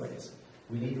waterways?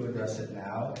 We need to address it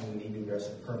now, and we need to address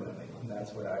it permanently. And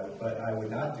that's what I would, but I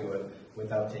would not do it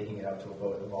without taking it out to a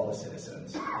vote of all the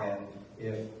citizens. And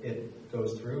if it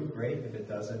goes through, great. If it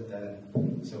doesn't,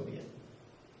 then so be it.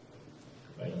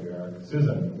 Thank you, Eric.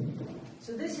 Susan.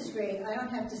 So this is great. I don't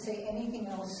have to say anything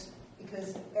else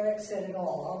because Eric said it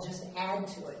all. I'll just add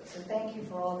to it. So thank you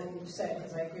for all that you've said,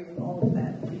 because I agree with all of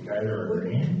that. You guys are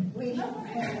agreeing? We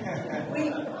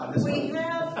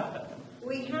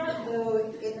have,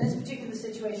 though, in this particular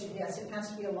situation, yes, it has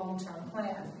to be a long-term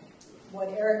plan. What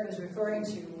Eric was referring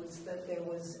to was that there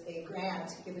was a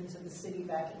grant given to the city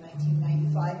back in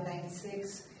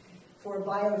 1995-96 for a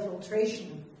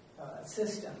biofiltration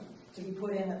system to be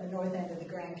put in at the north end of the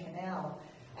Grand Canal.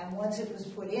 And once it was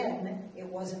put in, it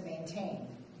wasn't maintained.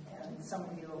 And some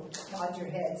of you will nod your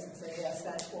heads and say, yes,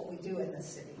 that's what we do in this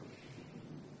city.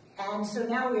 And so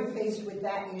now we're faced with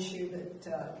that issue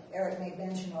that Eric made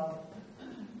mention of.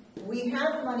 We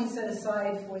have money set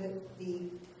aside for the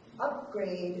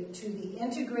upgrade to the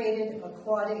Integrated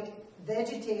Aquatic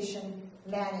Vegetation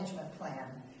Management Plan.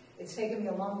 It's taken me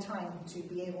a long time to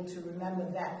be able to remember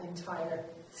that entire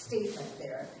statement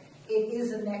there. It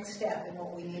is the next step in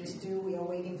what we need to do. We are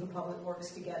waiting for Public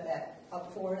Works to get that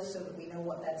up for us so that we know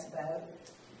what that's about.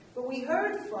 But we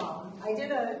heard from, I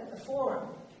did a forum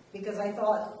because I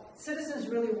thought citizens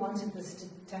really wanted this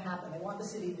to happen. They want the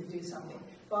city to do something.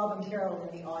 Bob and Carol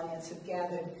in the audience have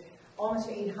gathered almost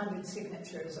 800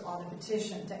 signatures on a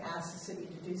petition to ask the city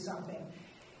to do something.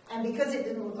 And because it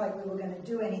didn't look like we were going to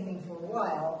do anything for a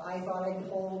while, I thought I'd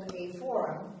hold a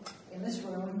forum in this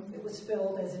room. It was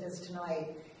filled as it is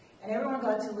tonight. And everyone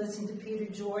got to listen to Peter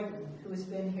Jordan, who has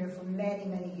been here for many,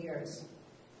 many years.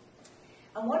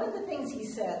 And one of the things he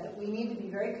said that we need to be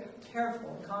very careful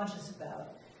and conscious about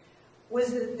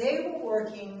was that they were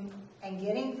working and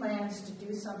getting plans to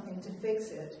do something to fix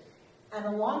it. And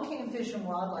along came Fish and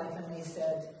Wildlife and they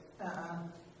said,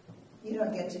 you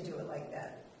don't get to do it like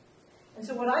that. And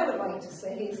so what I would like to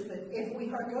say is that if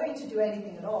we are going to do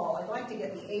anything at all, I'd like to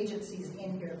get the agencies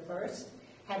in here first,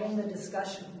 having the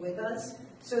discussion with us,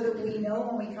 so that we know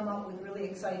when we come up with really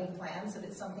exciting plans that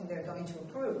it's something they're going to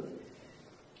approve.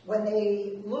 When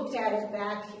they looked at it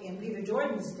back in Peter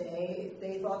Jordan's day,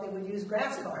 they thought they would use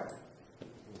grass carp.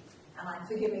 And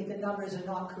forgive me, the numbers are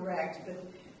not correct, but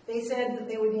they said that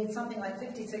they would need something like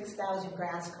 56,000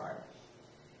 grass carp.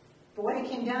 But when it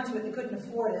came down to it, they couldn't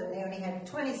afford it. They only had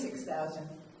 26,000.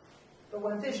 But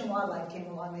when Fish and Wildlife came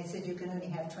along, they said you can only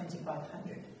have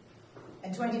 2,500.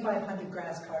 And 2,500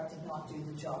 grass carp did not do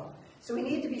the job. So we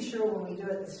need to be sure when we do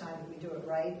it this time that we do it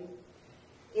right.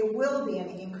 It will be an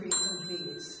increase in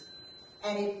fees.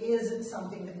 And it is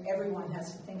something that everyone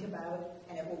has to think about,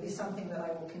 and it will be something that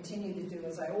I will continue to do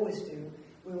as I always do.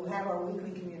 We will have our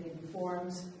weekly community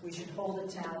forums. We should hold a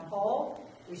town hall.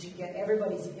 We should get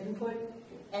everybody's input.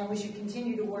 And we should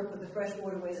continue to work with the Fresh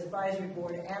Waterways Advisory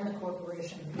Board and the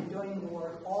corporation who've been doing the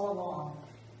work all along.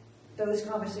 Those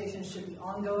conversations should be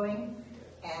ongoing,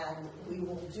 and we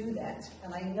will do that.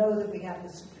 And I know that we have the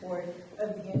support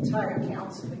of the entire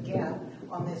council again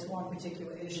on this one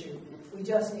particular issue. We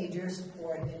just need your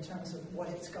support in terms of what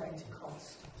it's going to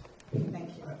cost.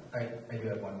 Thank you. I do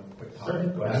have one quick Sure,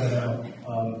 comment. go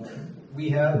ahead. We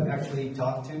have actually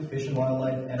talked to Fish and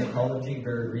Wildlife and Ecology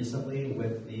very recently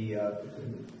with the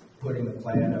putting the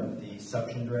plan of the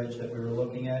suction dredge that we were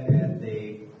looking at, and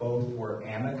they both were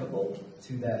amicable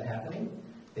to that happening.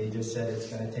 They just said it's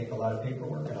going to take a lot of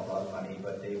paperwork and a lot of money,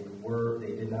 but they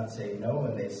did not say no,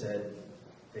 and they said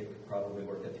they could probably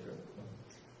work it through.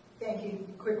 Thank you.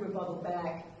 Quick rebuttal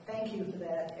back. Thank you for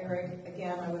that, Eric.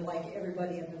 Again, I would like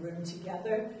everybody in the room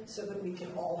together so that we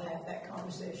can all have that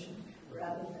conversation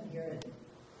rather than hear it.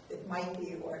 It might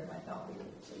be or it might not be.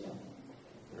 So, yeah.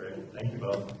 Great, thank you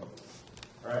both.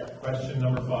 All right, question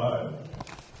number 5.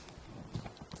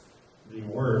 The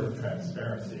word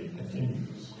transparency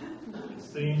continues. It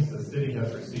seems the city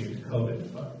has received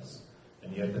COVID funds,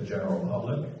 and yet the general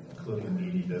public, including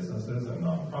needy businesses and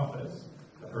nonprofits,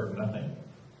 have heard nothing.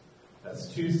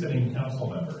 As 2 sitting council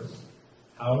members,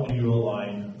 how do you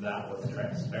align that with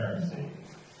transparency?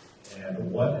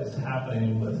 And what is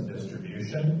happening with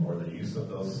distribution or the use of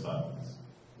those funds?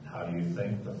 And how do you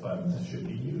think the funds should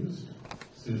be used?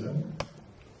 Susan?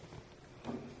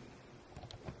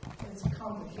 It's a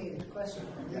complicated question.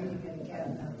 I'm reading it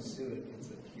again. It's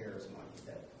the CARES money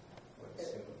that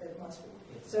It must be.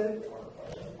 So,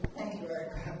 thank you,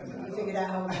 Eric. We figured out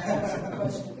how to answer the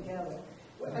question together.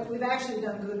 We've actually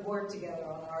done good work together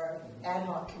on our ad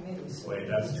hoc committees. Wait,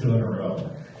 that's 2 in a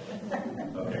row.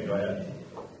 Okay, go ahead.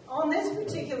 On this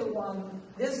particular one,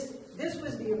 this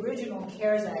was the original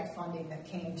CARES Act funding that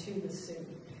came to the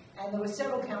city. And there were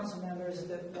several council members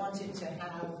that wanted to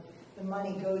have the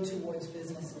money go towards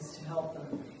businesses to help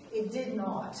them. It did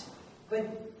not.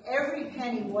 But every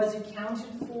penny was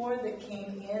accounted for that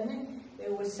came in.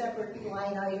 There were separate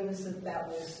line items that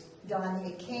was done.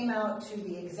 It came out to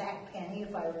the exact penny,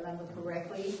 if I remember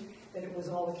correctly, that it was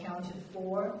all accounted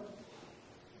for.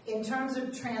 In terms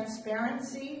of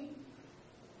transparency,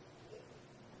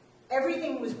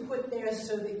 everything was put there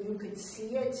so that you could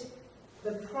see it.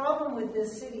 The problem with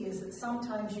this city is that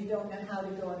sometimes you don't know how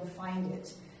to go and find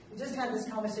it. We just had this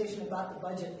conversation about the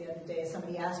budget the other day.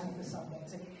 Somebody asked me for something. I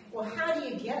said, well, how do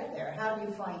you get there? How do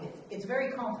you find it? It's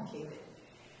very complicated.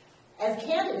 As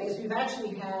candidates, we've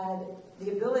actually had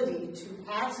the ability to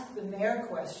ask the mayor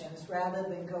questions rather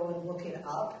than go and look it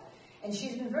up. And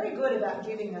she's been very good about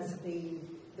giving us the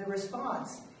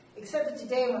response. Except that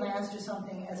today when I asked her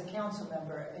something as a council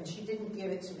member, and she didn't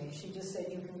give it to me, she just said,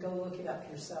 you can go look it up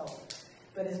yourself.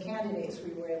 But as candidates,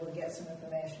 we were able to get some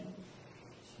information.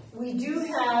 We do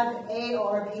have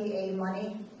ARPA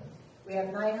money. We have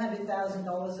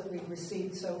 $900,000 that we've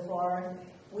received so far.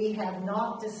 We have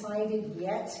not decided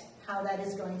yet how that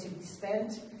is going to be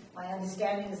spent. My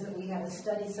understanding is that we have a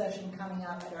study session coming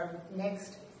up at our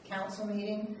next council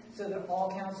meeting so that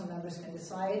all council members can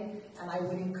decide. And I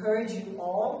would encourage you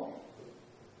all,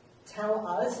 tell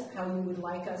us how you would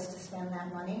like us to spend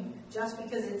that money. Just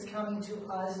because it's coming to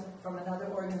us from another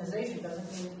organization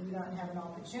doesn't mean we don't have an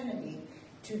opportunity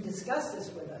to discuss this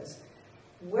with us.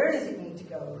 Where does it need to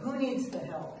go? Who needs the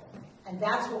help? And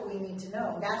that's what we need to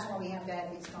know. That's why we have to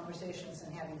have these conversations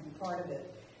and have you be part of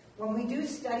it. When we do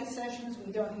study sessions,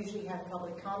 we don't usually have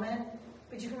public comment,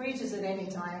 but you can reach us at any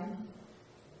time.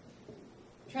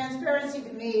 Transparency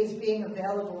to me is being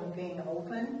available and being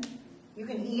open. You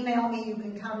can email me, you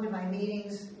can come to my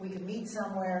meetings, we can meet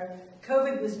somewhere.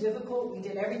 COVID was difficult, we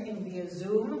did everything via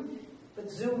Zoom,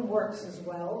 but Zoom works as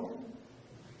well.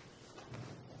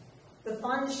 The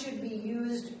funds should be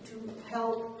used to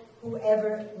help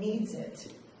whoever needs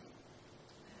it.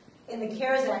 In the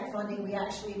CARES Act funding, we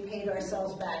actually paid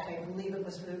ourselves back. I believe it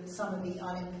was for some of the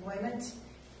unemployment.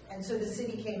 And so the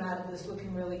city came out of this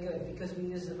looking really good because we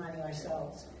used the money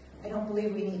ourselves. I don't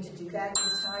believe we need to do that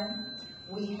this time.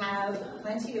 We have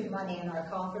plenty of money in our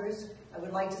coffers. I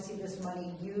would like to see this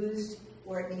money used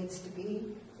where it needs to be,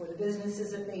 for the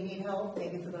businesses if they need help,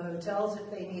 maybe for the hotels if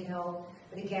they need help.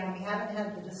 But again, we haven't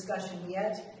had the discussion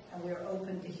yet, and we're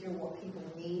open to hear what people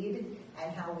need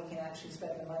and how we can actually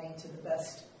spend the money to the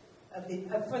best of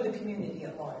for the community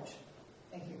at large.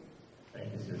 Thank you.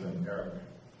 Thank you, Susan. Eric?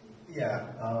 Yeah,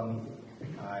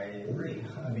 I agree.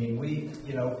 I mean,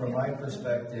 from my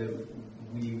perspective,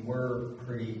 we were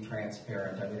pretty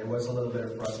transparent. I mean, there was a little bit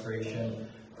of frustration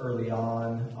early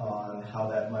on how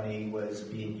that money was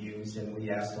being used, and we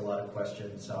asked a lot of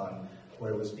questions on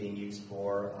what it was being used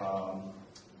for.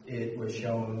 It was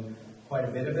shown quite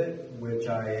a bit of it, which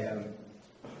I am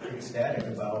ecstatic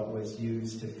about, was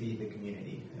used to feed the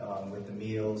community with the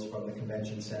meals from the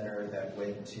convention center that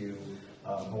went to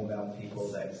homebound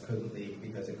people that couldn't leave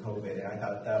because of COVID, and I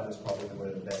thought that was probably one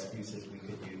of the best uses we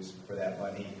could use for that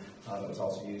money. It was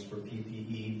also used for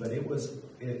PPE, but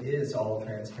it is all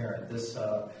transparent. This,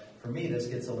 for me, this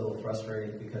gets a little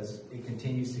frustrating because it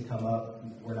continues to come up.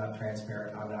 We're not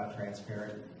transparent. I'm not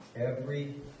transparent.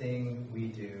 Everything we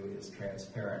do is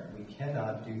transparent. We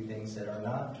cannot do things that are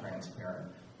not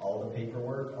transparent. All the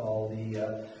paperwork, all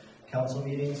the council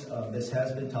meetings, this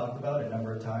has been talked about a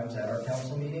number of times at our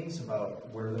council meetings about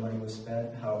where the money was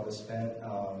spent, how it was spent.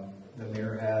 The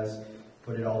mayor has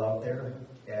put it all out there,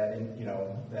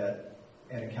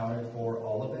 and accounted for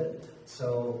all of it.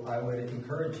 So I would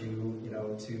encourage you,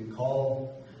 to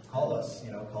call us,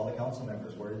 call the council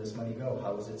members. Where did this money go?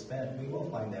 How was it spent? We will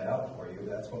find that out for you.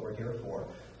 That's what we're here for.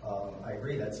 I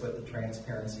agree. That's what the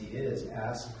transparency is.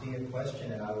 Ask me a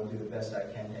question, and I will do the best I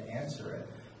can to answer it.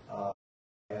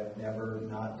 I have never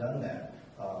not done that.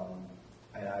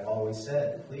 And I've always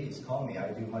said, please call me. I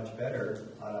do much better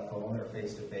on a phone or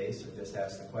face-to-face, or just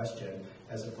ask the question,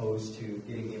 as opposed to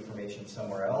getting the information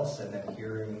somewhere else and then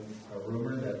hearing a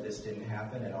rumor that this didn't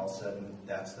happen, and all of a sudden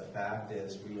that's the fact.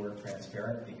 Is we weren't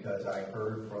transparent because I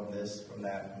heard from this, from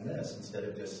that, and this, instead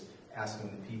of just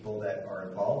asking the people that are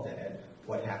involved in it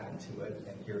what happened to it,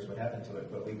 and here's what happened to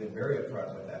it. But we've been very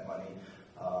upfront with that money.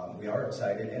 We are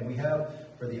excited, and we have,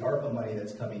 for the ARPA money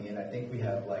that's coming in, I think we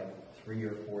have like 3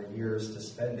 or 4 years to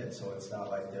spend it, so it's not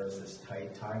like there's this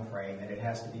tight time frame, and it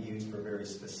has to be used for very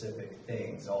specific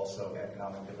things, also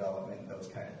economic development, those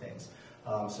kind of things.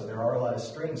 So there are a lot of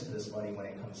strings to this money when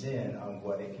it comes in on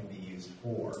what it can be used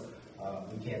for.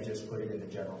 We can't just put it in the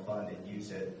general fund and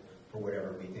use it for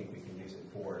whatever we think we can use it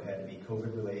for. It had to be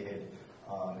COVID related,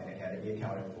 and it had to be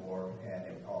accounted for, and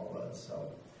it all was.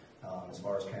 So as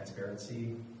far as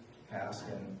transparency, ask,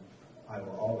 and I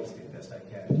will always do the best I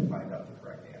can to find out the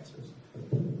correct answers.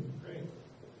 Great.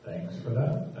 Thanks for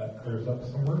that. That clears up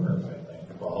some rumors, I think.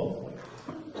 Well, hopefully.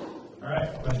 All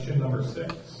right, question number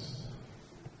 6.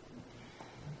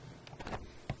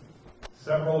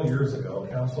 Several years ago,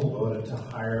 council voted to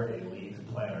hire a lead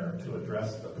planner to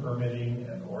address the permitting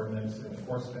and ordinance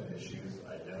enforcement issues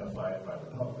identified by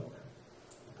the public.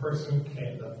 A person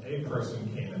came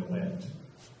and went.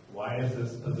 Why is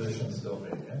this position still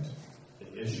vacant?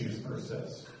 The issues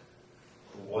persist.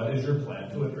 What is your plan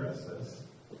to address this?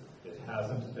 It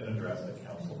hasn't been addressed at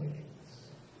council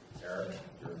meetings. Eric,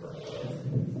 you're first.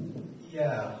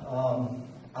 Yeah,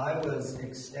 I was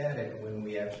ecstatic when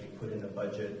we actually put in the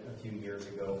budget a few years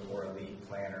ago for a lead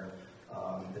planner.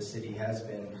 The city has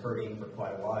been hurting for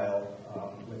quite a while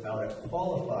without a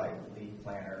qualified lead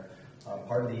planner.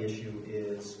 Part of the issue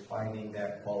is finding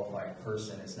that qualified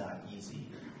person is not easy.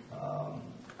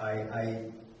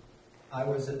 I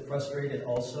was frustrated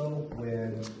also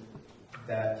when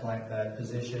that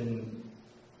position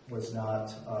was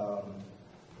not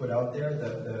put out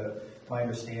there. My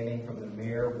understanding from the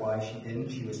mayor why she didn't,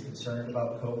 she was concerned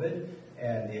about COVID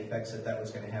and the effects that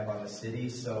was going to have on the city.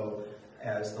 So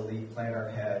as the lead planner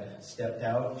had stepped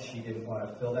out, she didn't want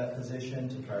to fill that position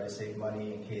to try to save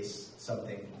money in case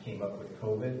something came up with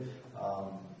COVID.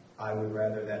 I would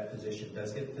rather that position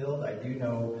does get filled. I do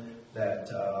know that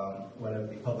one of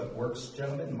the public works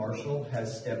gentlemen, Marshall,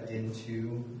 has stepped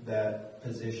into that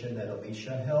position that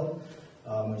Alicia held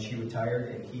when she retired,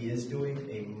 and he is doing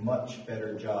a much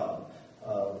better job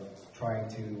of trying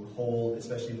to hold,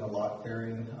 especially in the lot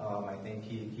clearing. I think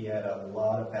he had a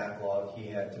lot of backlog he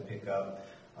had to pick up.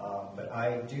 But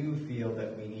I do feel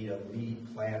that we need a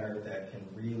lead planner that can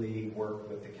really work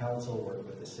with the council, work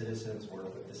with the citizens,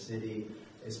 work with the city,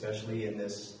 especially in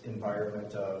this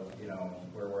environment of,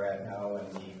 where we're at now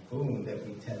and the boom that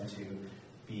we tend to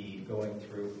be going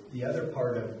through. The other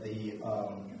part of the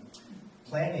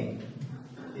planning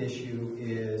issue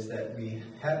is that we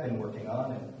have been working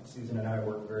on, and Susan and I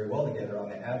work very well together on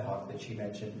the ad hoc that she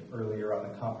mentioned earlier on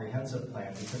the comprehensive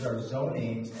plan, because our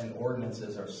zonings and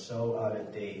ordinances are so out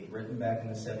of date, written back in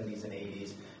the 70s and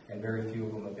 80s, and very few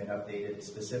of them have been updated.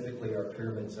 Specifically, our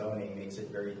pyramid zoning makes it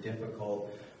very difficult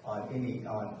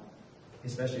on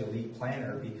especially a lead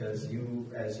planner, because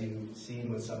as you've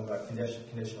seen with some of our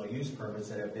conditional use permits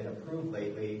that have been approved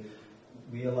lately,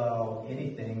 we allow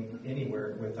anything,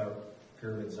 anywhere with our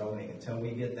pyramid zoning. Until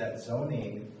we get that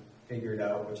zoning figured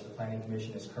out, which the Planning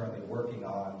Commission is currently working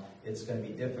on, it's going to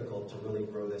be difficult to really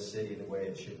grow this city the way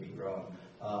it should be grown.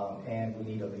 And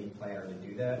we need a lead planner to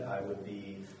do that.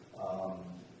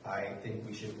 I think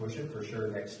we should push it for sure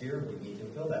next year. We need to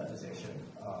fill that position.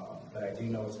 But I do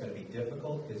know it's going to be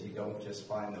difficult, because you don't just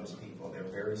find those people. They're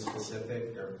very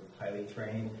specific, they're highly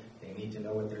trained, they need to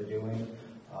know what they're doing,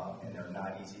 and they're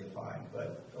not easy to find.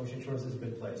 But Ocean Shores is a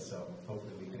good place, so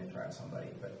hopefully we can attract somebody.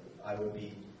 But I would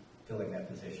be filling that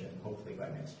position hopefully by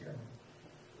next year.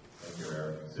 Thank you,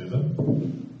 Eric.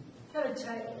 Susan? I've got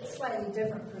a slightly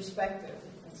different perspective,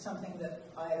 and something that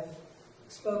I've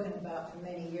spoken about for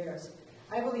many years.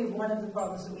 I believe one of the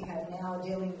problems that we have now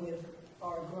dealing with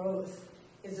our growth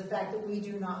is the fact that we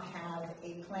do not have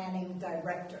a planning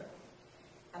director.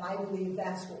 And I believe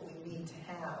that's what we need to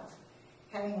have.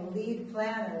 Having a lead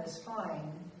planner is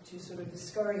fine to sort of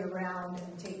scurry around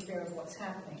and take care of what's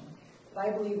happening. But I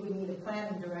believe we need a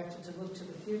planning director to look to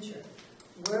the future.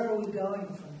 Where are we going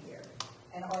from here?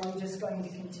 And are we just going to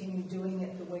continue doing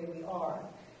it the way we are?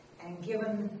 And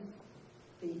given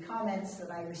the comments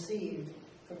that I received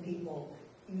from people,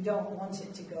 you don't want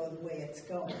it to go the way it's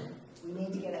going. We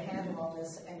need to get a handle on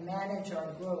this and manage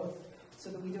our growth so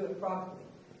that we do it properly.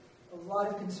 A lot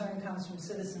of concern comes from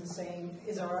citizens saying,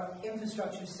 is our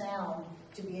infrastructure sound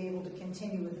to be able to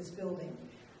continue with this building?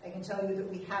 I can tell you that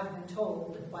we have been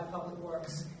told by Public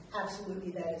Works,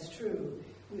 absolutely that is true.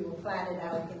 We were platted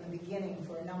out in the beginning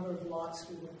for a number of lots.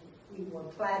 We were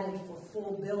platted for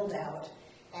full build out,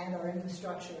 and our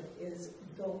infrastructure is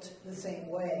built the same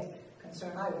way.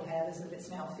 Concern I would have is that it's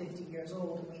now 50 years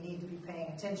old, and we need to be paying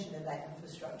attention to that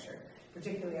infrastructure,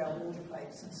 particularly our water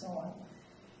pipes and so on.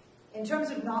 In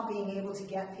terms of not being able to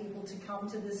get people to come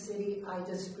to the city, I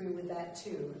disagree with that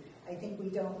too. I think we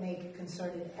don't make a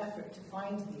concerted effort to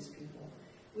find these people.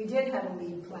 We did have a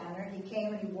lead planner. He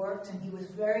came and he worked, and he was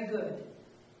very good.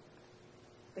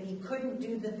 But he couldn't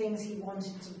do the things he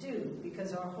wanted to do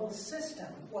because our whole system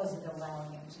wasn't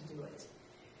allowing him to do it.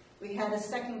 We had a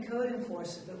second code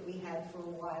enforcer that we had for a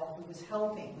while who was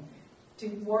helping to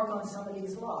work on some of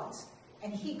these lots,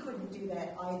 and he couldn't do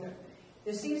that either.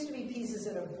 There seems to be pieces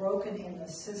that are broken in the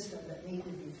system that need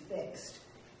to be fixed.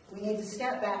 We need to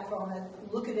step back from it,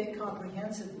 look at it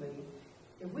comprehensively.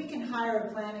 If we can hire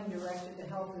a planning director to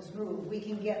help us move, we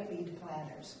can get lead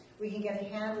planners. We can get a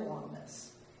handle on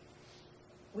this.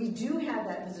 We do have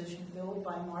that position filled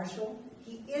by Marshall.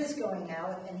 He is going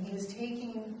out, and he is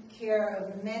taking care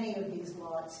of many of these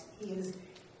lots. He is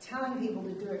telling people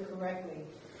to do it correctly.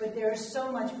 But there is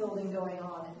so much building going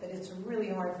on that it's really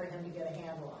hard for him to get a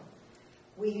handle on.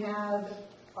 We have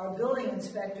our building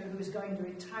inspector who's going to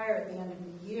retire at the end of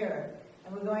the year,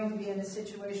 and we're going to be in a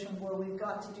situation where we've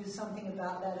got to do something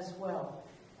about that as well.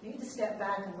 We need to step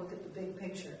back and look at the big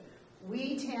picture.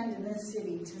 We tend in this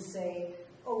city to say,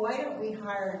 oh, why don't we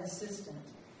hire an assistant?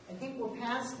 I think we're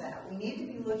past that. We need to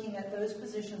be looking at those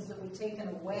positions that we've taken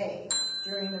away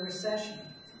during the recession.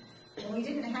 When we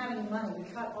didn't have any money, we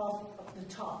cut off the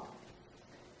top.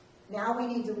 Now we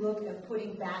need to look at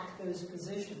putting back those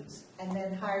positions and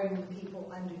then hiring the people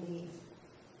underneath.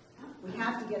 We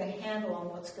have to get a handle on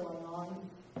what's going on.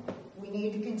 We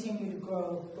need to continue to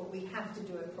grow, but we have to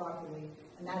do it properly.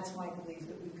 And that's my belief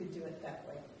that we could do it that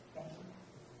way. Thank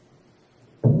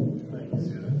you. Thank you,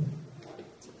 Susan.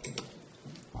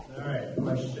 All right,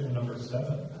 question number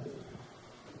 7.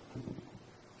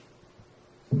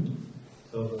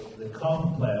 So the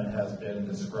comp plan has been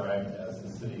described as the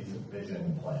city's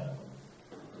vision plan.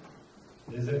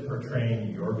 Is it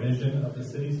portraying your vision of the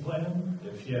city's plan?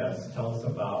 If yes, tell us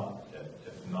about it.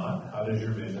 If not, how does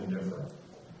your vision differ?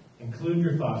 Include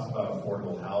your thoughts about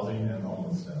affordable housing and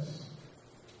homelessness.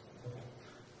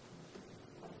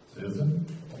 Susan?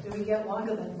 Do we get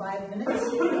longer than 5 minutes?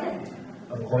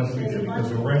 Of course we do, because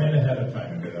we're running ahead of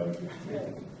time.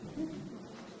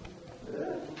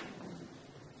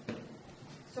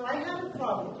 So I have a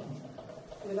problem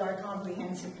with our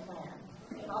comprehensive plan.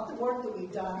 Not the work that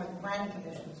we've done, or the planning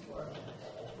commission's work.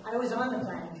 I was on the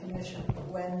planning commission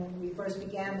when we first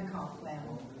began the comp plan.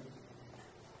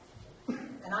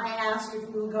 And I asked if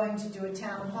we were going to do a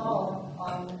town hall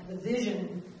on the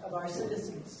vision of our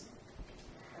citizens.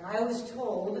 And I was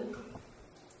told,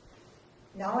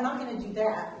 no, we're not going to do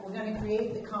that. We're going to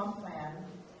create the comp plan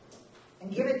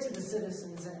and give it to the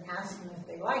citizens and ask them if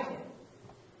they like it.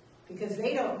 Because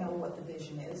they don't know what the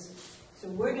vision is. So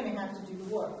we're going to have to do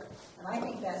the work. And I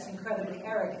think that's incredibly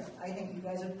arrogant. I think you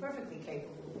guys are perfectly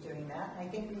capable of doing that. And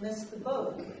I think we missed the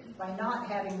boat by not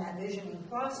having that visioning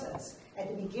process at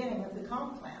the beginning of the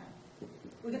comp plan.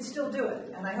 We could still do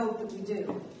it, and I hope that we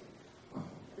do.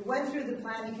 We went through the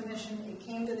planning commission, it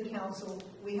came to the council.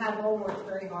 We have all worked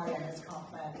very hard on this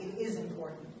comp plan. It is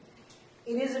important.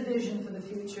 It is a vision for the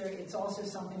future. It's also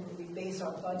something that we base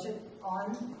our budget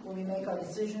on when we make our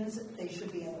decisions. They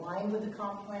should be in line with the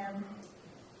comp plan.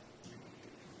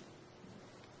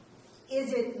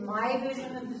 Is it my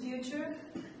vision of the future?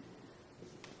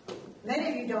 Many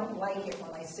of you don't like it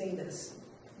when I say this,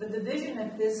 but the vision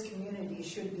of this community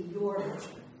should be your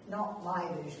vision, not my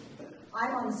vision.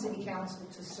 I'm on the city council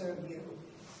to serve you.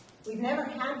 We've never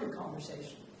had the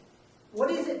conversation. What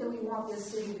is it that we want this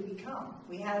city to become?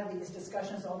 We have these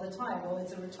discussions all the time. Well,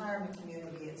 it's a retirement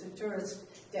community. It's a tourist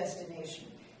destination.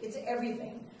 It's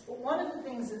everything. But one of the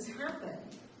things that's happened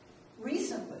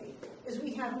recently is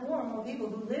we have more and more people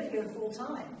who live here full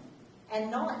time.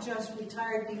 And not just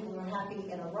retired people who are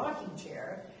happy in a rocking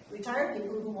chair, retired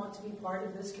people who want to be part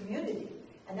of this community.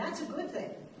 And that's a good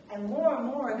thing. And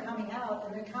more are coming out,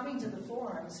 and they're coming to the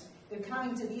forums, they're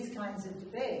coming to these kinds of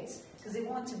debates, because they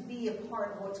want to be a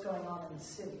part of what's going on in the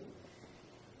city.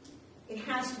 It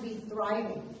has to be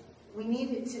thriving. We need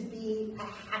it to be a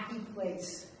happy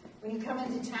place. When you come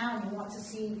into town, you want to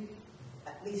see,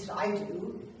 at least I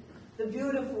do, the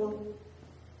beautiful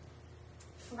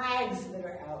flags that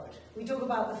are out. We talk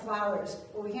about the flowers.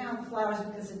 Well, we can't have flowers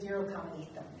because the deer will come and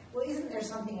eat them. Well, isn't there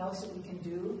something else that we can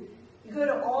do? You go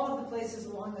to all of the places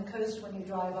along the coast when you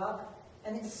drive up,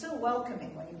 and it's so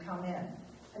welcoming when you come in.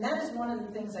 And that is one of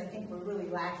the things I think we're really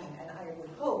lacking, and I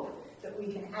would hope that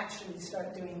we can actually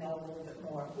start doing that a little bit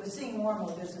more. We're seeing more and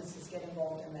more businesses get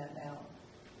involved in that now.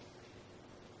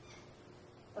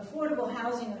 Affordable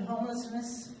housing and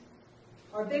homelessness.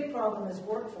 Our big problem is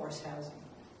workforce housing.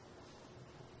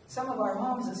 Some of our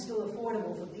homes are still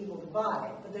affordable for people to buy,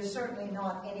 but they're certainly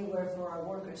not anywhere for our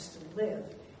workers to live.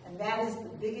 And that is the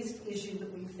biggest issue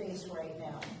that we face right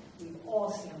now. We've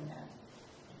all seen that.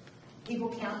 People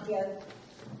can't get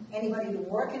anybody to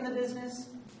work in the business.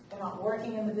 They're not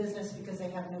working in the business because they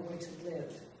have nowhere to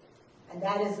live. And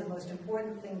that is the most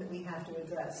important thing that we have to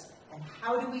address. And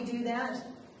how do we do that?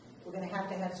 We're going to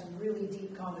have some really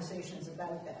deep conversations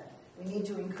about that. We need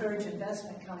to encourage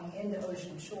investment coming into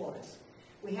Ocean Shores.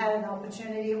 We had an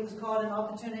opportunity, it was called an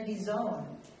opportunity zone,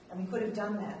 and we could have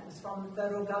done that. It was from the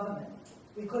federal government.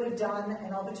 We could have done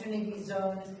an opportunity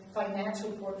zone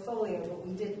financial portfolio, but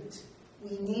we didn't.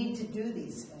 We need to do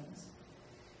these things.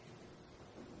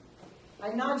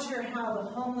 I'm not sure how the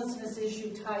homelessness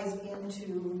issue ties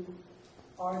into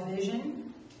our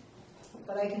vision,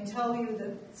 but I can tell you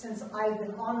that since I've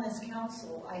been on this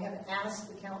council, I have asked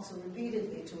the council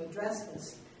repeatedly to address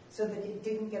this so that it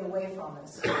didn't get away from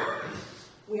us.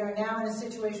 We are now in a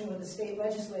situation where the state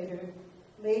legislature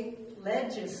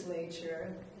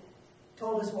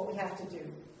told us what we have to do,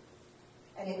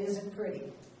 and it isn't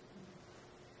pretty.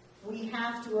 We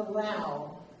have to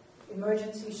allow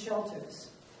emergency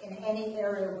shelters in any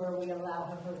area where we allow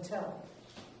a hotel.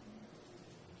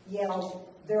 Yeah,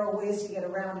 there are ways to get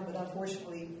around it, but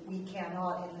unfortunately we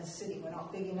cannot in this city. We're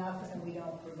not big enough, and we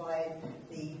don't provide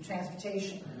the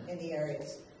transportation in the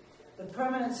areas. But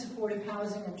permanent supportive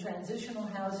housing and transitional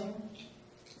housing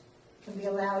can be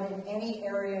allowed in any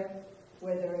area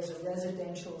where there is a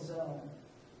residential zone.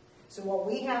 So what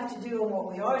we have to do and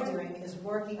what we are doing is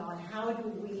working on how do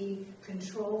we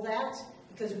control that,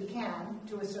 because we can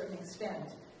to a certain extent.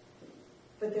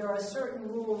 But there are certain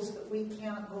rules that we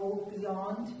can't go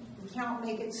beyond. We can't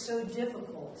make it so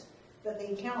difficult that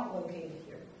they can't locate it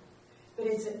here. But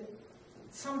it's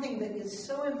something that is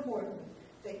so important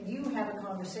that you have a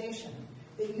conversation,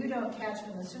 that you don't catch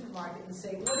me in the supermarket and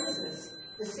say, what is this?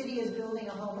 The city is building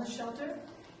a homeless shelter?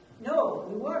 No,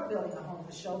 we weren't building a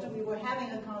homeless shelter. We were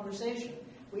having a conversation.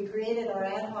 We created our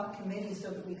ad hoc committee so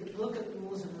that we could look at the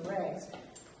rules and the regs.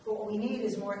 But what we need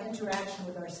is more interaction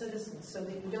with our citizens so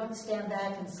that you don't stand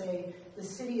back and say, the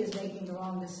city is making the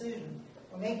wrong decision.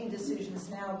 We're making decisions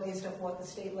now based on what the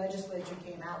state legislature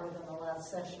came out with in the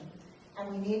last session. And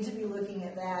we need to be looking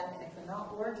at that, and if they're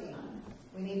not working,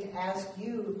 We need to ask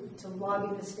you to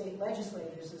lobby the state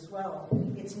legislators as well.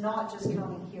 It's not just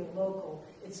coming here local,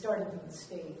 it's starting from the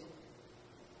state.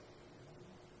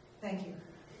 Thank you.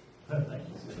 Thank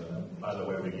you, Susan. By the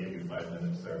way, we gave you 5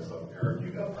 minutes there, so Eric,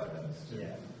 you got 5 minutes too.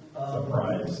 Yeah.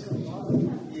 Surprise.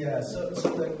 Yeah, so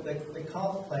the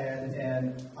comp plan,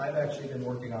 and I've actually been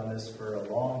working on this for a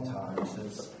long time,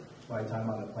 since my time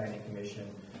on the Planning Commission.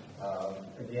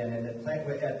 Again, and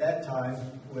at that time,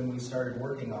 when we started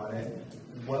working on it,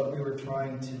 what we were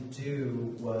trying to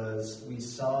do was, we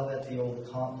saw that the old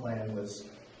comp plan was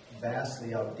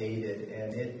vastly outdated,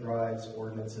 and it drives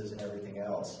ordinances and everything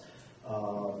else.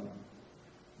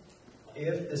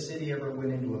 If the city ever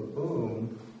went into a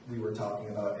boom, we were talking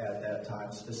about at that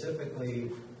time,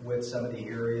 specifically with some of the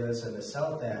areas in the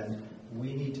south end,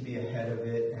 we need to be ahead of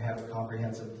it and have a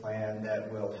comprehensive plan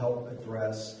that will help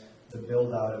address the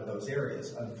build out of those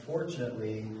areas.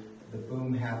 Unfortunately, the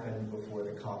boom happened before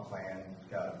the comp plan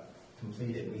got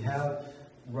completed. We have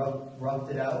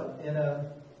roughed it out in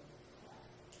a,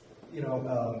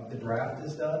 the draft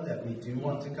is done, that we do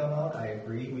want to come out. I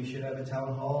agree we should have a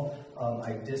town hall.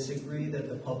 I disagree that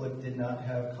the public did not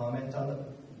have comment on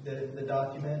the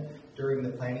document during the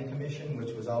Planning Commission,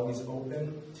 which was always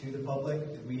open to the public.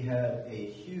 We had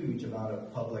a huge amount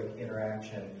of public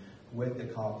interaction with the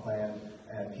comp plan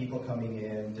and people coming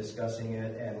in, discussing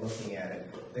it, and looking at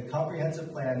it. The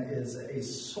comprehensive plan is a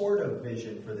sort of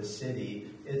vision for the city.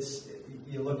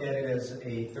 You look at it as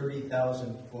a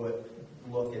 30,000-foot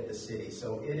look at the city.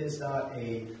 So it is not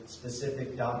a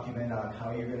specific document on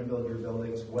how you're going to build your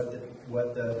buildings, what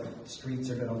the streets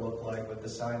are going to look like, what the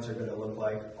signs are going to look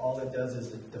like. All it does is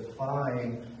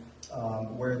define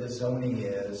where the zoning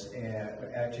is, and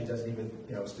actually doesn't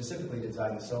even specifically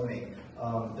design the zoning.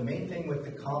 The main thing with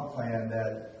the comp plan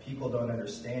that people don't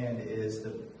understand is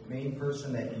the main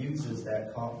person that uses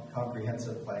that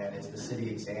comprehensive plan is the city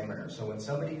examiner. So when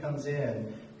somebody comes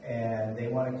in and they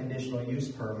want a conditional use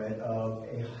permit of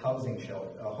a housing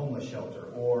shelter, a homeless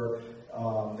shelter, or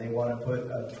they want to put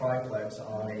a triplex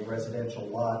on a residential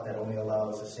lot that only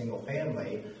allows a single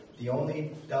family, the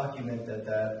only document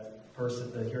that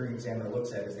person, the hearing examiner,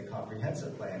 looks at is the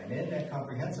comprehensive plan. And in that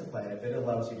comprehensive plan, if it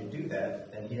allows you to do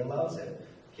that, then he allows it.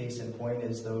 Case in point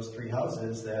is those 3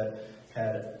 houses that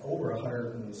had over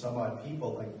 100 and some odd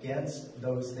people against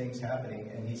those things happening,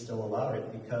 and he still allowed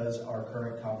it because our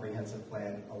current comprehensive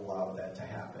plan allowed that to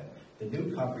happen. The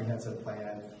new comprehensive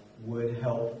plan would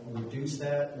help reduce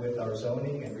that with our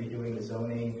zoning and redoing the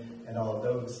zoning and all of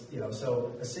those.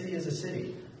 So a city is a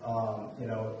city.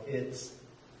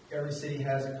 Every city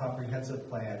has a comprehensive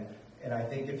plan, and I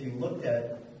think if you looked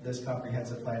at this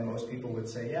comprehensive plan, most people would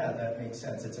say, yeah, that makes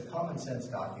sense. It's a common sense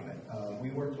document.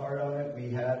 We worked hard on it. We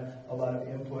had a lot of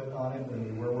input on it when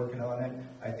we were working on it.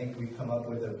 I think we've come up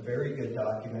with a very good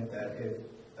document that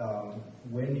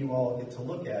when you all get to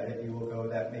look at it, you will go,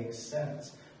 that makes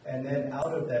sense. And then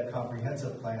out of that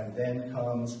comprehensive plan then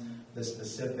comes the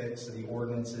specifics of the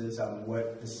ordinances on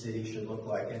what the city should look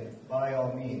like. And by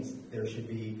all means, there should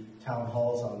be town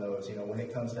halls on those, when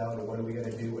it comes down to what are we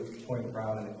going to do with Point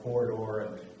Brown and the corridor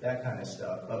and that kind of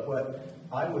stuff. But what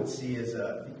I would see is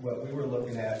what we were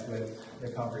looking at with the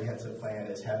comprehensive plan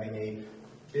is having a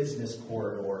business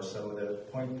corridor. So the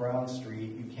Point Brown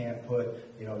Street, you can't put,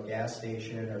 a gas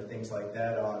station or things like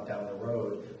that on down the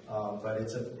road. But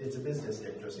it's a business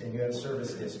district, and you have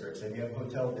service districts, and you have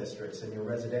hotel districts, and you're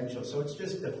residential. So it's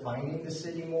just defining the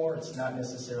city more. It's not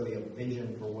necessarily a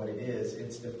vision for what it is.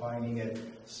 It's defining it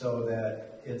so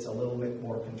that it's a little bit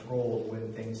more controlled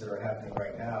when things that are happening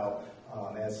right now.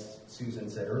 As Susan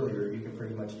said earlier, you can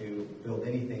pretty much build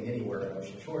anything anywhere in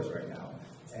Ocean Shores right now,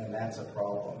 and that's a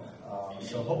problem.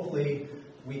 So hopefully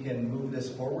we can move this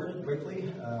forward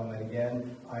quickly. And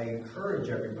again, I encourage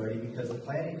everybody, because the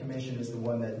Planning Commission is the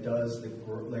one that does the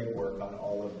legwork on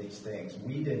all of these things.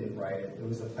 We didn't write it. It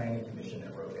was the Planning Commission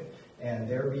that wrote it. And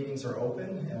their meetings are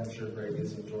open, and I'm sure Greg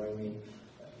is enjoying me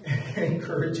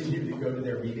encouraging you to go to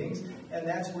their meetings. And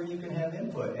that's where you can have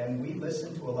input. And we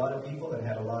listened to a lot of people that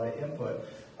had a lot of input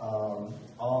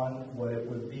on what it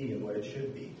would be and what it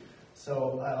should be.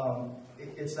 So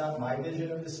it's not my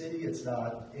vision of the city. It's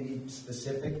not any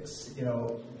specifics.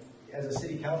 As a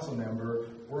city council member,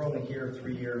 we're only here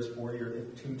 3 years, 4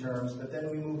 years, 2 terms, but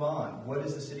then we move on. What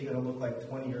is the city going to look like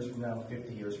 20 years from now,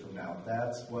 50 years from now?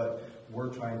 That's what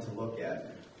we're trying to look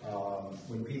at.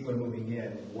 When people are moving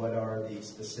in, what are the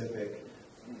specific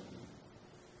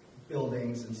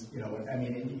buildings, and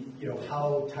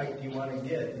how tight do you want to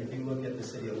get? If you look at the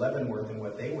city of Leavenworth and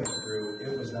what they went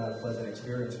through, it was not a pleasant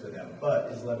experience for them.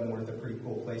 But is Leavenworth a pretty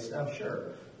cool place now?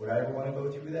 Sure. Would I ever want to go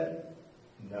through that?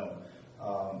 No.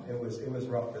 It was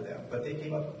rough for them, but they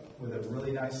came up with a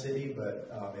really nice city, but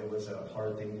it was a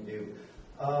hard thing to do.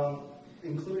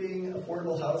 Including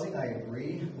affordable housing, I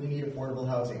agree, we need affordable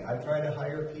housing. I've tried to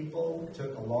hire people, it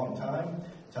took a long time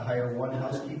to hire one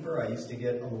housekeeper. I used to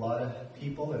get a lot of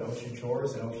people in Ocean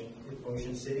Shores and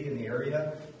Ocean City in the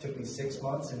area. It took me 6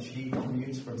 months, and she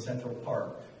commutes from Central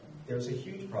Park. There's a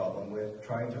huge problem with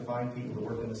trying to find people to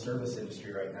work in the service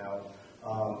industry right now.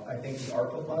 I think the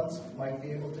ARPA funds might be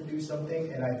able to do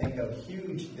something, and I think a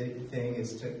huge thing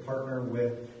is to partner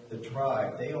with the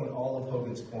tribe. They own all of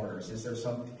Hogan's Corners. Is there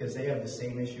some, because they have the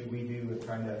same issue we do with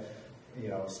trying to,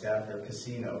 staff their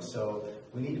casino. So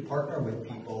we need to partner with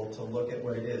people to look at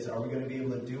what it is. Are we going to be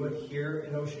able to do it here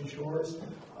in Ocean Shores?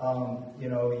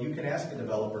 You can ask a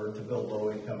developer to build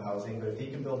low-income housing, but if he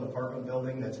can build an apartment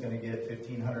building that's going to get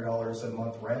 $1,500 a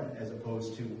month rent, as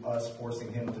opposed to us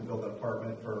forcing him to build an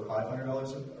apartment for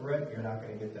 $500 a rent, you're not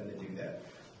going to get them to do that.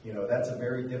 That's a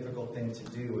very difficult thing to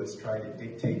do, is try to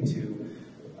dictate to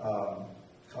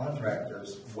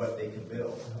contractors what they can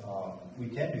build. We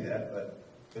can do that, but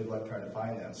good luck trying to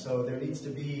find them. So there needs to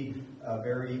be a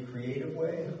very creative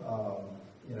way.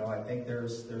 I think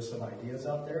there's some ideas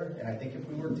out there, and I think if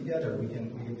we work together, we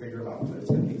can figure them out. But it's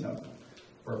going to be tough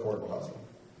for affordable housing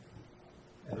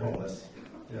and homeless.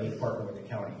 We need to partner with the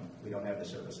county. We don't have the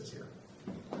services here.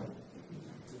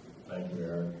 Thank you,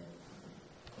 Eric.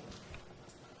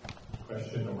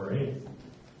 Question number 8,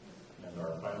 and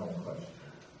our final question.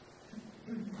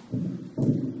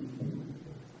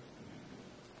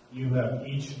 You have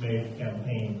each made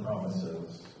campaign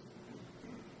promises.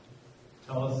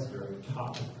 Tell us your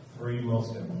top 3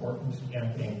 most important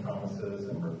campaign promises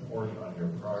and report on your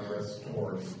progress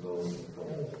towards those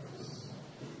goals.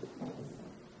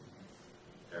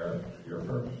 Eric, you're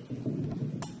first.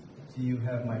 Do you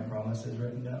have my promises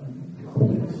written down?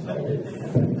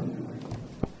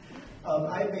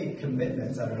 I made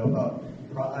commitments. I don't know about,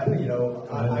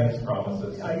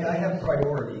 promises. I have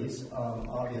priorities.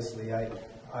 Obviously,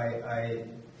 I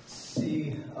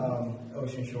see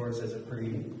Ocean Shores as a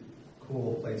pretty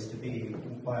cool place to be.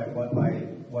 My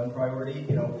one priority,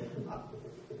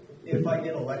 if I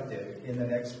get elected in the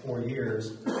next 4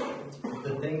 years,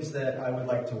 the things that I would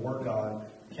like to work on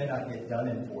cannot get done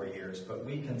in 4 years, but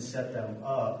we can set them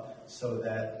up so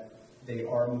that they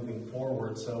are moving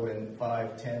forward, so in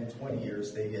 5, 10, 20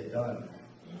 years they get done.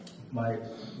 My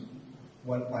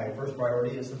first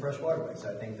priority is the fresh waterways.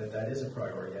 I think that is a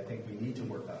priority. I think we need to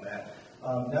work on that.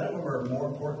 None of them are more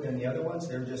important than the other ones.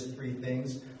 They're just 3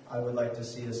 things I would like to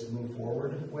see us move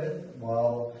forward with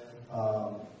while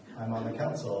I'm on the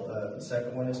council. The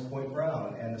second one is Point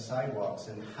Brown and the sidewalks,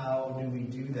 and how do we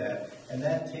do that? And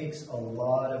that takes a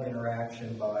lot of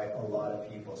interaction by a lot of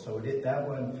people. So that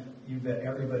one, you bet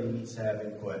everybody needs to have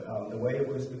input. The way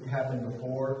it happened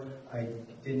before, I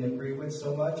didn't agree with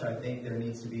so much. I think there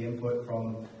needs to be input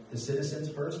from the citizens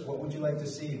first. What would you like to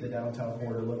see the downtown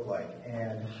corridor look like?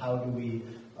 And how do we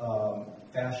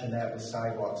fashion that with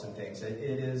sidewalks and things? It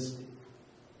is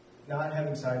not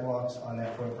having sidewalks on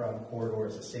that Point Brown corridor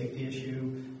is a safety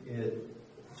issue. It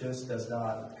just does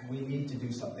not, we need to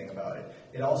do something about it.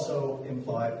 It also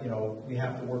implied, we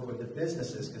have to work with the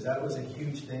businesses, because that was a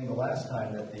huge thing the last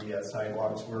time that the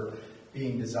sidewalks were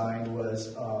being designed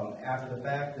was after the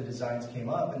fact, the designs came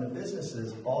up and the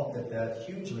businesses balked at that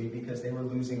hugely because they were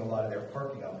losing a lot of their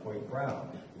parking on Point Brown.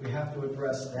 We have to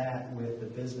address that with the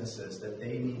businesses, that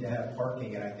they need to have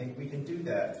parking, and I think we can do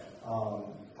that.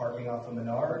 Parking off of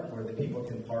Menard, where the people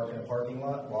can park in a parking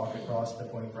lot, walk across to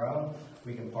Point Brown.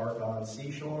 We can park on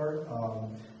Seashore,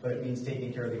 but it means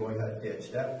taking care of the Oyhut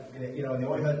ditch. That, and the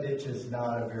Oyhut ditch is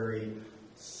not a very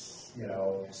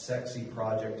sexy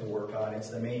project to work on.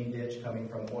 It's the main ditch coming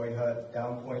from Oyhut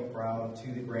down Point Brown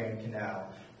to the Grand Canal.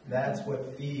 That's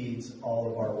what feeds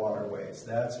all of our waterways.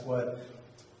 That's what,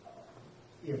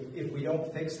 if we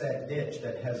don't fix that ditch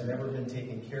that has never been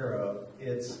taken care of,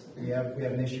 we have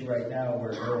an issue right now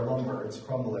where our lumber, it's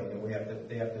crumbling, and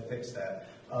they have to fix that.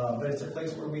 But it's a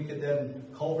place where we could then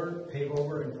culvert, pave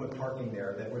over, and put parking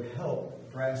there that would help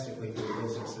drastically for the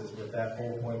businesses with that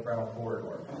whole Point Brown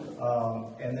corridor.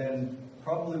 And then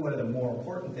probably one of the more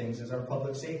important things is our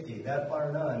public safety. That,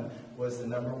 bar none, was the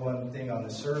 #1 thing on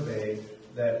the survey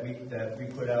that we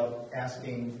put out,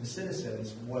 asking the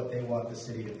citizens what they want the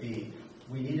city to be.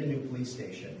 We need a new police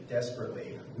station,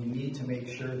 desperately. We need to make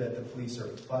sure that the police are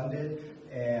funded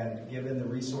and given the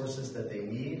resources that they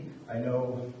need. I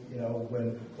know,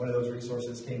 when one of those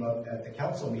resources came up at the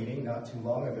council meeting not too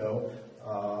long ago,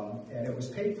 and it was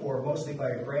paid for mostly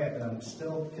by a grant, and I'm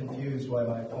still confused why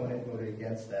my opponent voted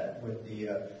against that with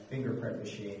the fingerprint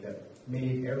machine that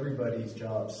made everybody's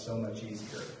job so much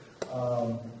easier.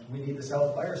 We need the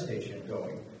South Fire Station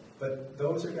going. But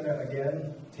those are going to,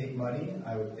 again, take money.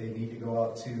 They need to go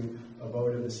out to a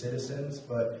vote of the citizens.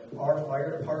 But our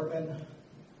fire department,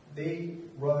 they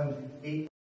run 8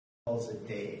 calls a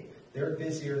day. They're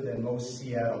busier than most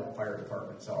Seattle fire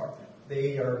departments are.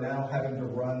 They are now having to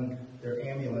run their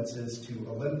ambulances to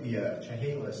Olympia,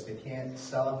 Chehalis. They can't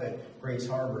stop at Grace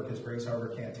Harbor because Grace Harbor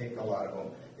can't take a lot of them.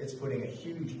 It's putting a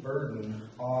huge burden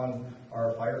on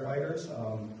our firefighters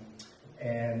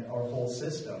and our whole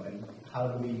system. And how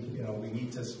do we, we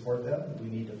need to support them. We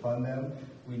need to fund them.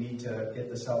 We need to get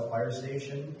the South Fire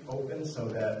Station open so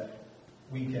that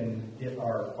we can get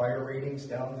our fire ratings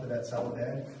down for that south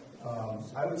end.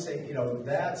 I would say,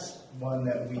 that's one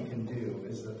that we can do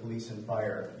is the police and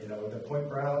fire. The Point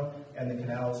Brown and the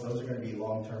canals, those are going to be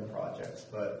long-term projects.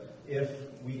 But if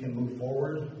we can move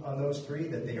forward on those 3,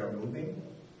 that they are moving,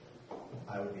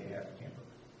 I would be a happy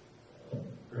camper.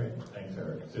 Great, thanks,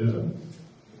 Eric. Susan?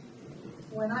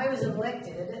 When I was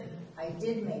elected, I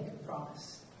did make a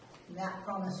promise. And that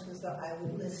promise was that I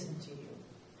would listen to you.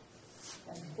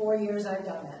 And for 4 years I've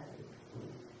done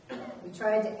that. We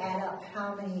tried to add up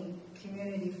how many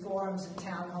community forums and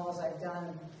town halls I've done,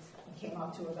 and came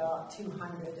up to about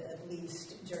 200 at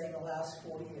least during the last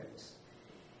 4 years.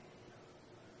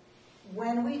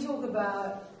 When we talk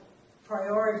about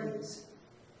priorities,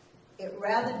 it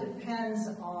rather depends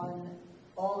on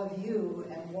all of you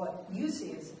and what you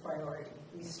see as a priority.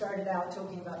 We started out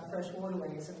talking about the fresh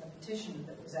waterways and the petition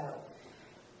that was out.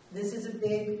 This is a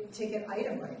big ticket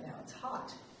item right now. It's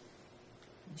hot.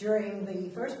 During the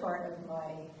first part of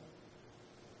my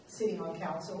sitting on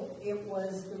council, it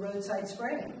was the roadside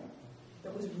spraying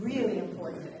that was really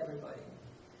important to everybody.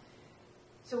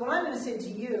 So what I'm going to say to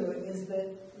you is that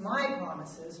my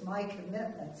promises, my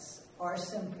commitments are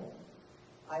simple.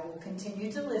 I will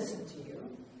continue to listen to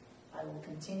you. I will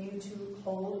continue to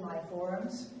hold my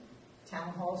forums,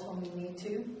 town halls when we need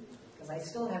to, because I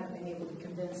still haven't been able to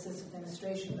convince this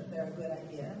administration that they're a good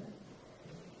idea.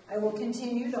 I will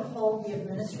continue to hold the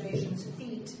administration's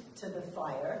feet to the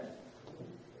fire.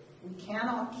 We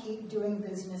cannot keep doing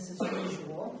business as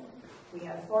usual. We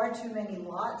have far too many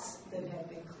lots that have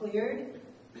been cleared,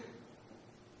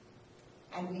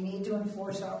 and we need to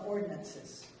enforce our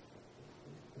ordinances.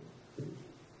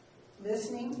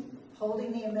 Listening,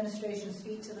 holding the administration's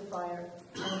feet to the fire,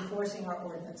 and enforcing our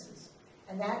ordinances.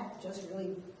 And that just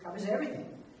really covers everything.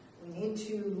 We need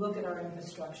to look at our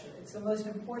infrastructure. It's the most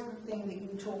important thing that you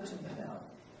talk to me about.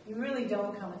 You really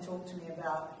don't come and talk to me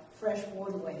about fresh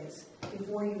waterways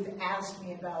before you've asked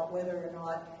me about whether or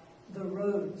not the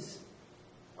roads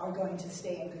are going to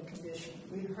stay in good condition.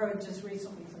 We've heard just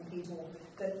recently from people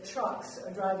that trucks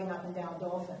are driving up and down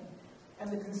Dolphin.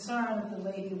 And the concern of the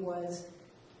lady was,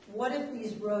 what if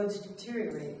these roads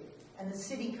deteriorate and the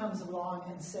city comes along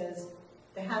and says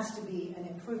there has to be an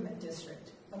improvement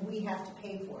district and we have to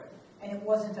pay for it? And it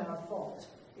wasn't our fault.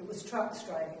 It was trucks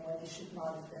driving when they should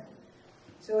not have been.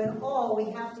 So in all, we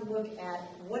have to look at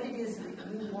what it is that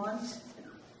you want,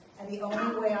 and the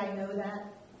only way I know that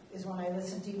is when I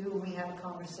listen to you and we have a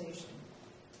conversation.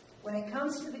 When it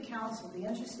comes to the council, the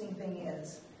interesting thing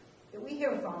is that we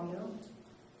hear from you.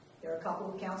 There are a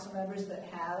couple of council members that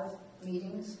have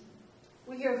meetings.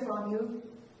 We hear from you.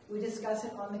 We discuss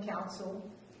it on the council.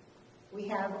 We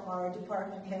have our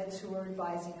department heads who are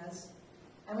advising us,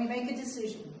 and we make a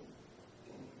decision.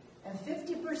 And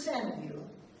 50% of you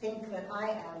think that I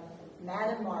am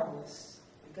mad and marvelous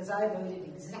because I voted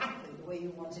exactly the way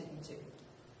you wanted me to.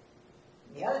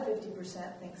 The other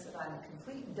 50% thinks that I'm a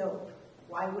complete dope.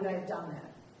 Why would I have done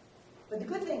that? But the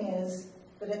good thing is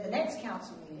that at the next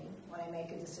council meeting, when I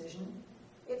make a decision,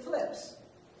 it flips.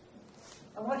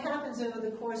 And what happens over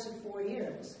the course of 4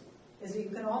 years is that you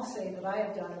can all say that I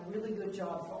have done a really good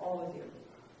job for all of you,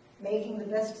 making the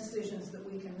best decisions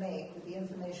that we can make with the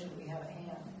information that we have at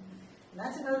hand. And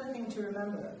that's another thing to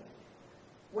remember.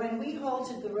 When we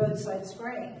halted the roadside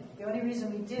spraying, the only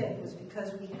reason we did was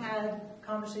because we had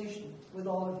conversation with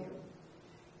all of you.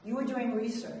 You were doing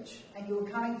research, and you were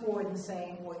coming forward and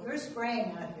saying, what you're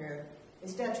spraying out here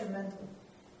is detrimental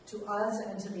to us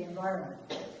and to the environment.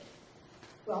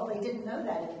 Well, they didn't know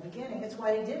that in the beginning. That's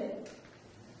why they did it.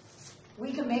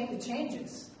 We can make the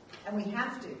changes, and we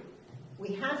have to.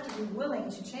 We have to be willing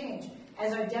to change.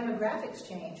 As our demographics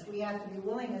change, we have to be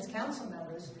willing as council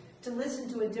members to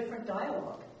listen to a different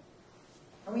dialogue.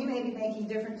 And we may be making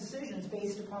different decisions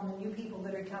based upon the new people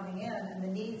that are coming in and the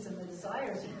needs and the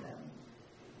desires of them.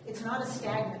 It's not a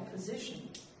stagnant position.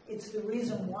 It's the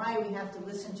reason why we have to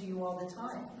listen to you all the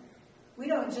time. We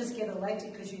don't just get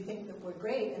elected because you think that we're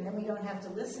great and then we don't have to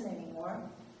listen anymore.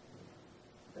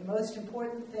 The most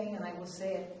important thing, and I will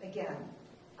say it again,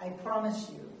 I promise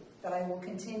you that I will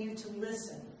continue to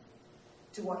listen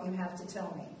to what you have to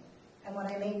tell me. And when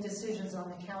I make decisions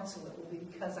on the council, it will be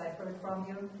because I've heard from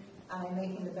you, and I'm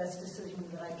making the best decision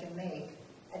that I can make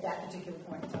at that particular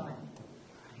point in time.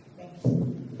 Thank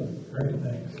you. Great,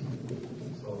 thanks.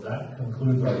 So that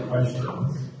concludes our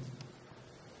questions.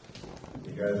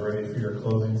 You guys ready for your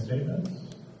closing statements?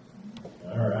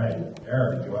 All right.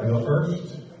 Eric, do you want to go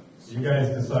first? You guys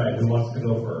decide who wants to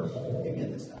go first. You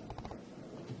get this done.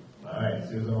 All right,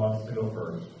 Susan wants to go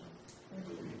first.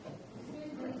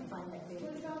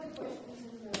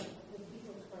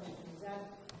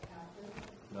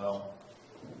 No.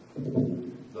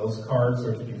 Those cards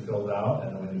are to be filled out,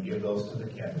 and when you give those to the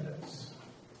candidates,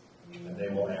 and they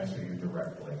will answer you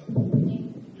directly.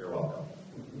 You're welcome.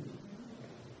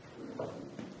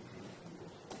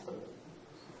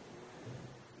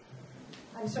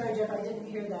 I'm sorry, Jeff, I didn't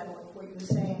hear that, what you were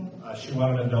saying. She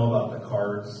wanted to know about the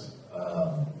cards.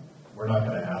 We're not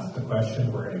going to ask the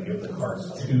question. We're going to give the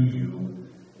cards to you,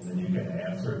 and then you can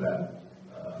answer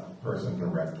that person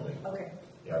directly. Okay.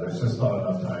 Yeah, there's just not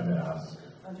enough time to ask.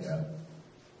 Understood.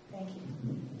 Thank you.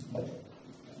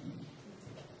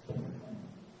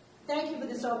 Thank you for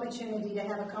this opportunity to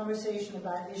have a conversation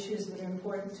about issues that are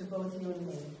important to both you and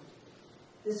me.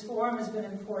 This forum has been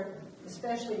important,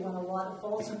 especially when a lot of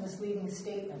false and misleading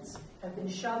statements have been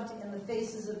shoved in the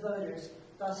faces of voters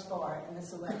thus far in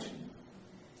this election.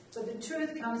 But the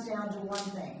truth comes down to one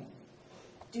thing.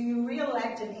 Do you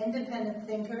re-elect an independent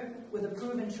thinker with a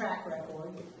proven track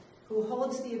record, who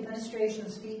holds the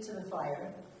administration's feet to the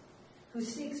fire, who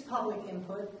seeks public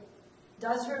input,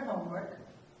 does her homework,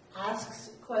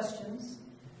 asks questions,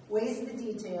 weighs the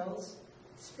details,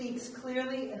 speaks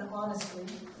clearly and honestly,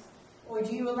 or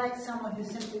do you elect someone who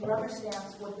simply rubber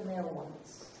stamps what the mayor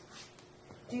wants?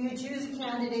 Do you choose a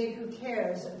candidate who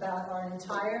cares about our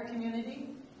entire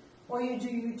community, or do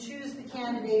you choose the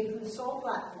candidate whose sole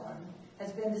platform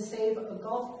has been to save a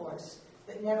golf course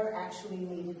that never actually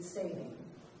needed saving?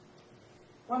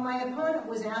 When my opponent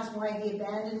was asked why he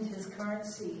abandoned his current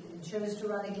seat and chose to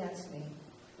run against me,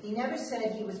 he never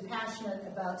said he was passionate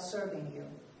about serving you.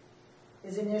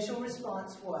 His initial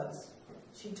response was,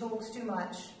 "She talks too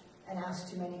much and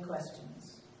asks too many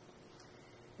questions."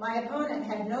 My opponent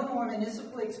had no more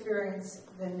municipal experience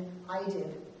than I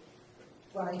did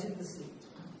when I took the seat.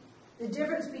 The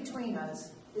difference between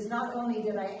us is not only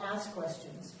did I ask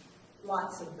questions,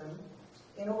 lots of them,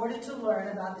 in order to learn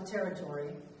about the territory,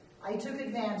 I took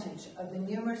advantage of the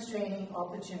numerous training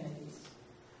opportunities.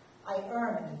 I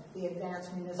earned the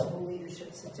Advanced Municipal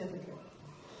Leadership Certificate.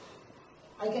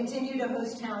 I continue to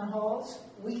host town halls,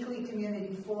 weekly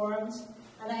community forums,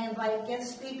 and I invite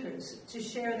guest speakers to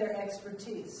share their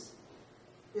expertise.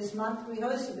 This month we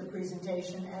hosted a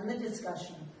presentation and the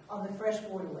discussion on the fresh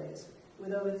waterways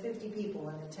with over 50 people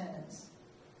in attendance.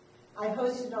 I've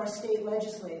hosted our state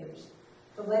legislators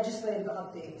for legislative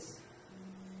updates.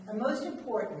 And most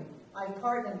important, I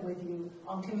partnered with you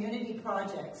on community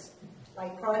projects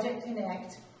like Project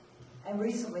Connect and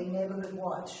recently Neighborhood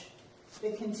Watch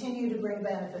that continue to bring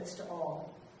benefits to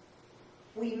all.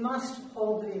 We must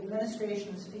hold the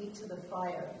administration's feet to the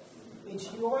fire.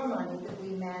 It's your money that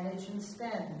we manage and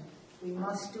spend. We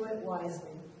must do it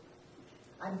wisely.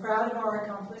 I'm proud of our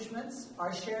accomplishments,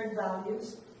 our shared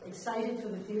values, excited for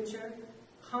the future,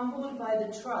 humbled by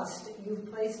the trust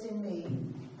you've placed in me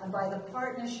and by the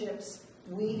partnerships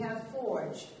we have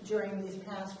forged during these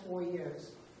past 4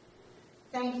 years.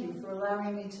 Thank you for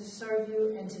allowing me to serve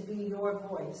you and to be your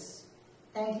voice.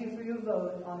 Thank you for your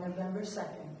vote on November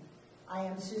 2nd. I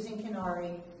am Susan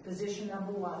Canary, position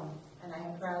number 1, and I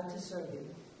am proud to serve you.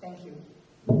 Thank you.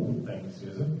 Thank you,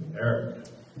 Susan. Eric.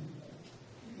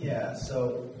 Yeah,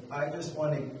 so I just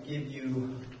want to give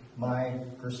you my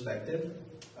perspective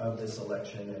of this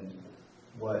election and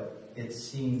what it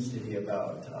seems to be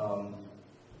about.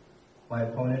 My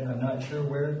opponent, I'm not sure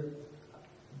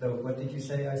what did you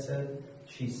say I said?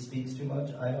 She speaks too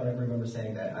much? I don't ever remember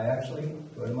saying that. I actually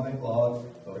go to my blog,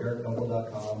 go to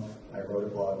ericnoble.com. I wrote a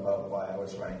blog about why I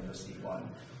was running for seat 1.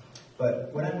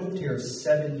 But when I moved here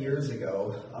 7 years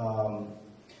ago,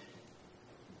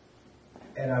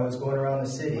 and I was going around the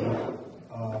city,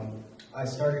 I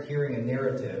started hearing a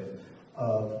narrative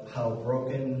of how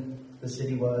broken the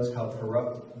city was, how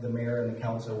corrupt the mayor and the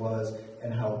council was,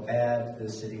 and how bad the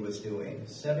city was doing.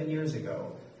 7 years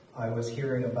ago, I was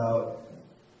hearing about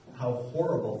how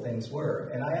horrible things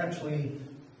were. And I actually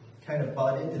kind of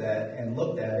bought into that and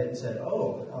looked at it and said,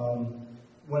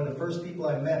 one of the first people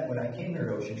I met when I came here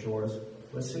to Ocean Shores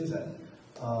was Susan.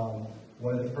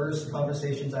 One of the first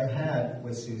conversations I had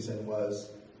with Susan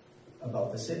was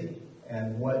about the city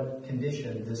and what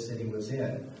condition this city was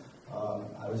in.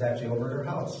 I was actually over at her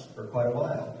house for quite a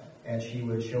while, and she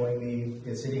was showing me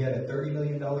the city had a $30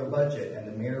 million budget, and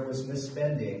the mayor was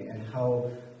misspending, and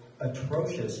how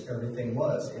atrocious everything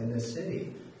was in this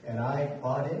city. And I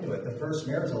bought into it. The first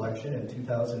mayor's election in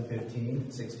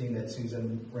 2015-16 that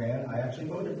Susan ran, I actually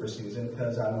voted for Susan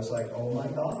because I was like, oh my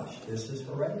gosh, this is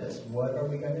horrendous. What are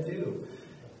we going to do?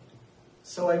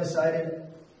 So I decided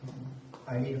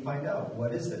I need to find out,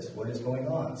 what is this? What is going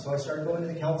on? So I started going to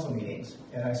the council meetings,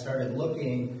 and I started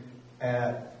looking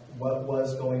at what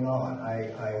was going on.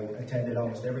 I attended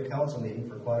almost every council meeting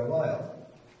for quite a while.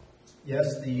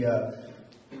 Yes, the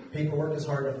paperwork is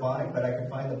hard to find, but I could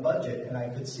find the budget, and I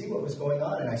could see what was going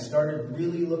on, and I started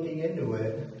really looking into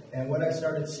it, and what I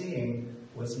started seeing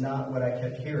was not what I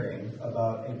kept hearing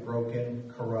about a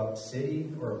broken, corrupt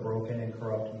city or a broken and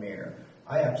corrupt mayor.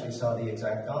 I actually saw the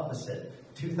exact opposite.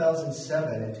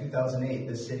 2007 and 2008,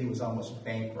 the city was almost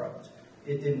bankrupt.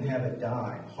 It didn't have a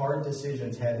dime. Hard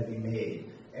decisions had to be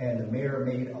made, and the mayor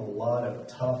made a lot of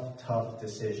tough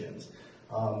decisions.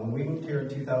 When we moved here in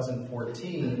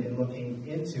 2014 and looking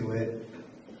into it,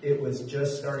 it was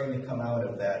just starting to come out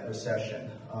of that recession.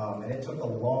 And it took a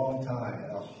long time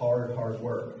and a hard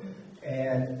work.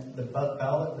 And the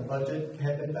budget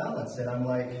had been balanced. And I'm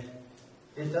like,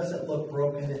 it doesn't look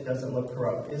broken, it doesn't look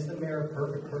corrupt. Is the mayor a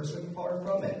perfect person? Far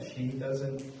from it. She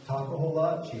doesn't talk a whole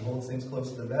lot. She holds things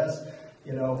close to the vest.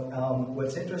 You know,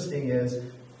 what's interesting is,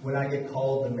 when I get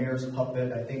called the mayor's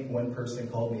puppet, I think one person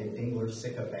called me a dingler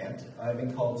sycophant. I've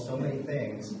been called so many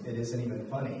things, it isn't even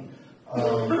funny.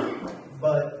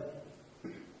 But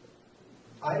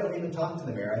I don't even talk to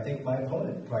the mayor. I think my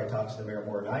opponent probably talks to the mayor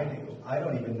more than I do. I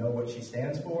don't even know what she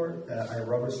stands for. I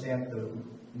rubber stamp the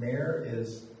mayor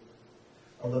is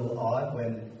a little odd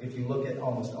when, if you look at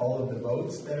almost all of the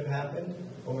votes that have happened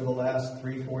over the last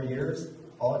 3-4 years,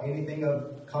 anything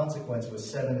of consequence was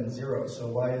 7 and 0. So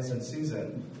why isn't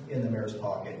Susan in the mayor's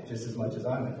pocket just as much as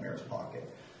I'm in the mayor's pocket?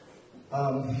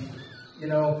 You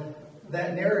know,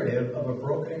 that narrative of a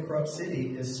broken and corrupt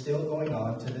city is still going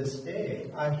on to this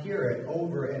day. I hear it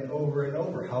over and over and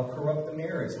over, how corrupt the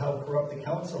mayor is, how corrupt the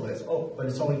council is. Oh, but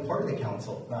it's only part of the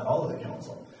council, not all of the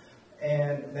council.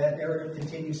 And that narrative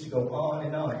continues to go on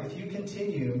and on. If you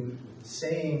continue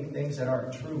saying things that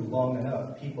aren't true long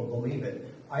enough, people believe it.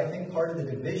 I think part of the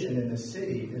division in the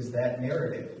city is that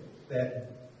narrative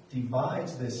that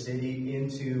divides this city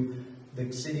into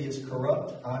the city is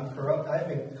corrupt, I'm corrupt. I've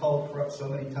been called corrupt so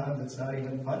many times it's not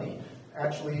even funny.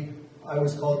 Actually, I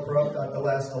was called corrupt at the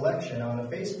last election on a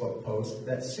Facebook post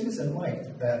that Susan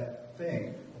liked that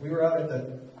thing. We were out at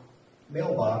the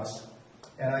mailbox,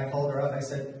 and I called her out and I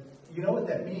said, you know what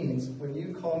that means when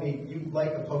you call me, you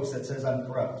like a post that says I'm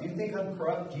corrupt. Do you think I'm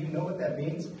corrupt? Do you know what that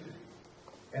means?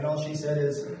 And all she said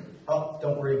is, oh,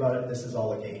 don't worry about it, this is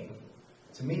all a game.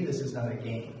 To me, this is not a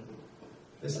game.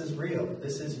 This is real.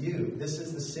 This is you. This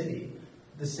is the city.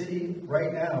 The city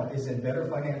right now is in better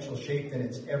financial shape than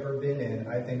it's ever been in,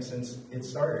 I think, since it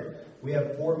started. We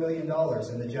have $4 million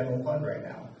in the general fund right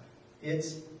now.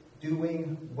 It's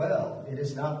doing well. It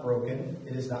is not broken.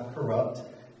 It is not corrupt.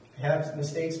 Have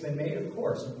mistakes been made? Of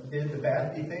course. Did the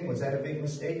Bathy thing, was that a big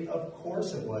mistake? Of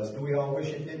course it was. Do we all wish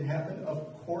it didn't happen?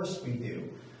 Of course we do.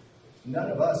 None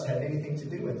of us had anything to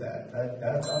do with that.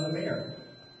 That's on the mayor.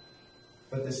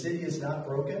 But the city is not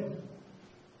broken.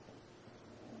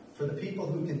 For the people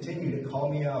who continue to call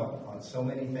me out on so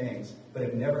many things, but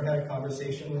have never had a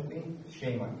conversation with me,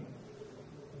 shame on you.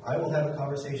 I will have a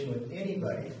conversation with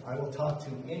anybody. I will talk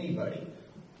to anybody.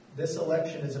 This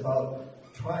election is about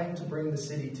trying to bring the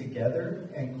city together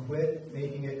and quit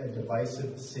making it a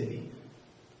divisive city.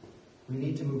 We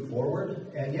need to move forward,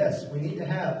 and yes, we need to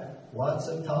have lots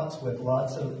of talks with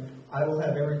I will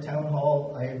have every town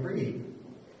hall, I agree.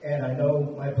 And I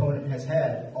know my opponent has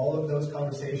had all of those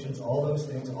conversations, all those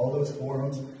things, all those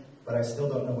forums, but I still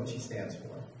don't know what she stands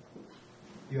for.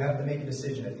 You have to make a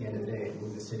decision at the end of the day to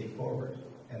move the city forward,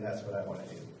 and that's what I want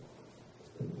to do.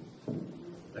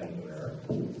 Thank you, Eric.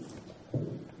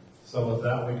 So with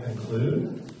that, we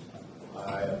conclude.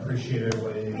 I appreciate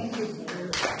everybody. Thank you.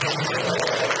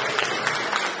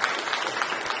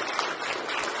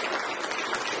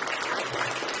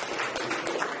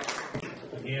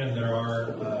 Again, there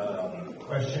are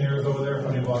questionnaires over there if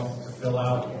anybody wants to fill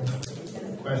out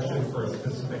questions for a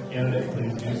specific candidate,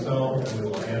 please do so, and we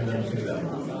will hand them to them.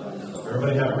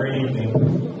 Everybody have a great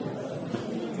evening.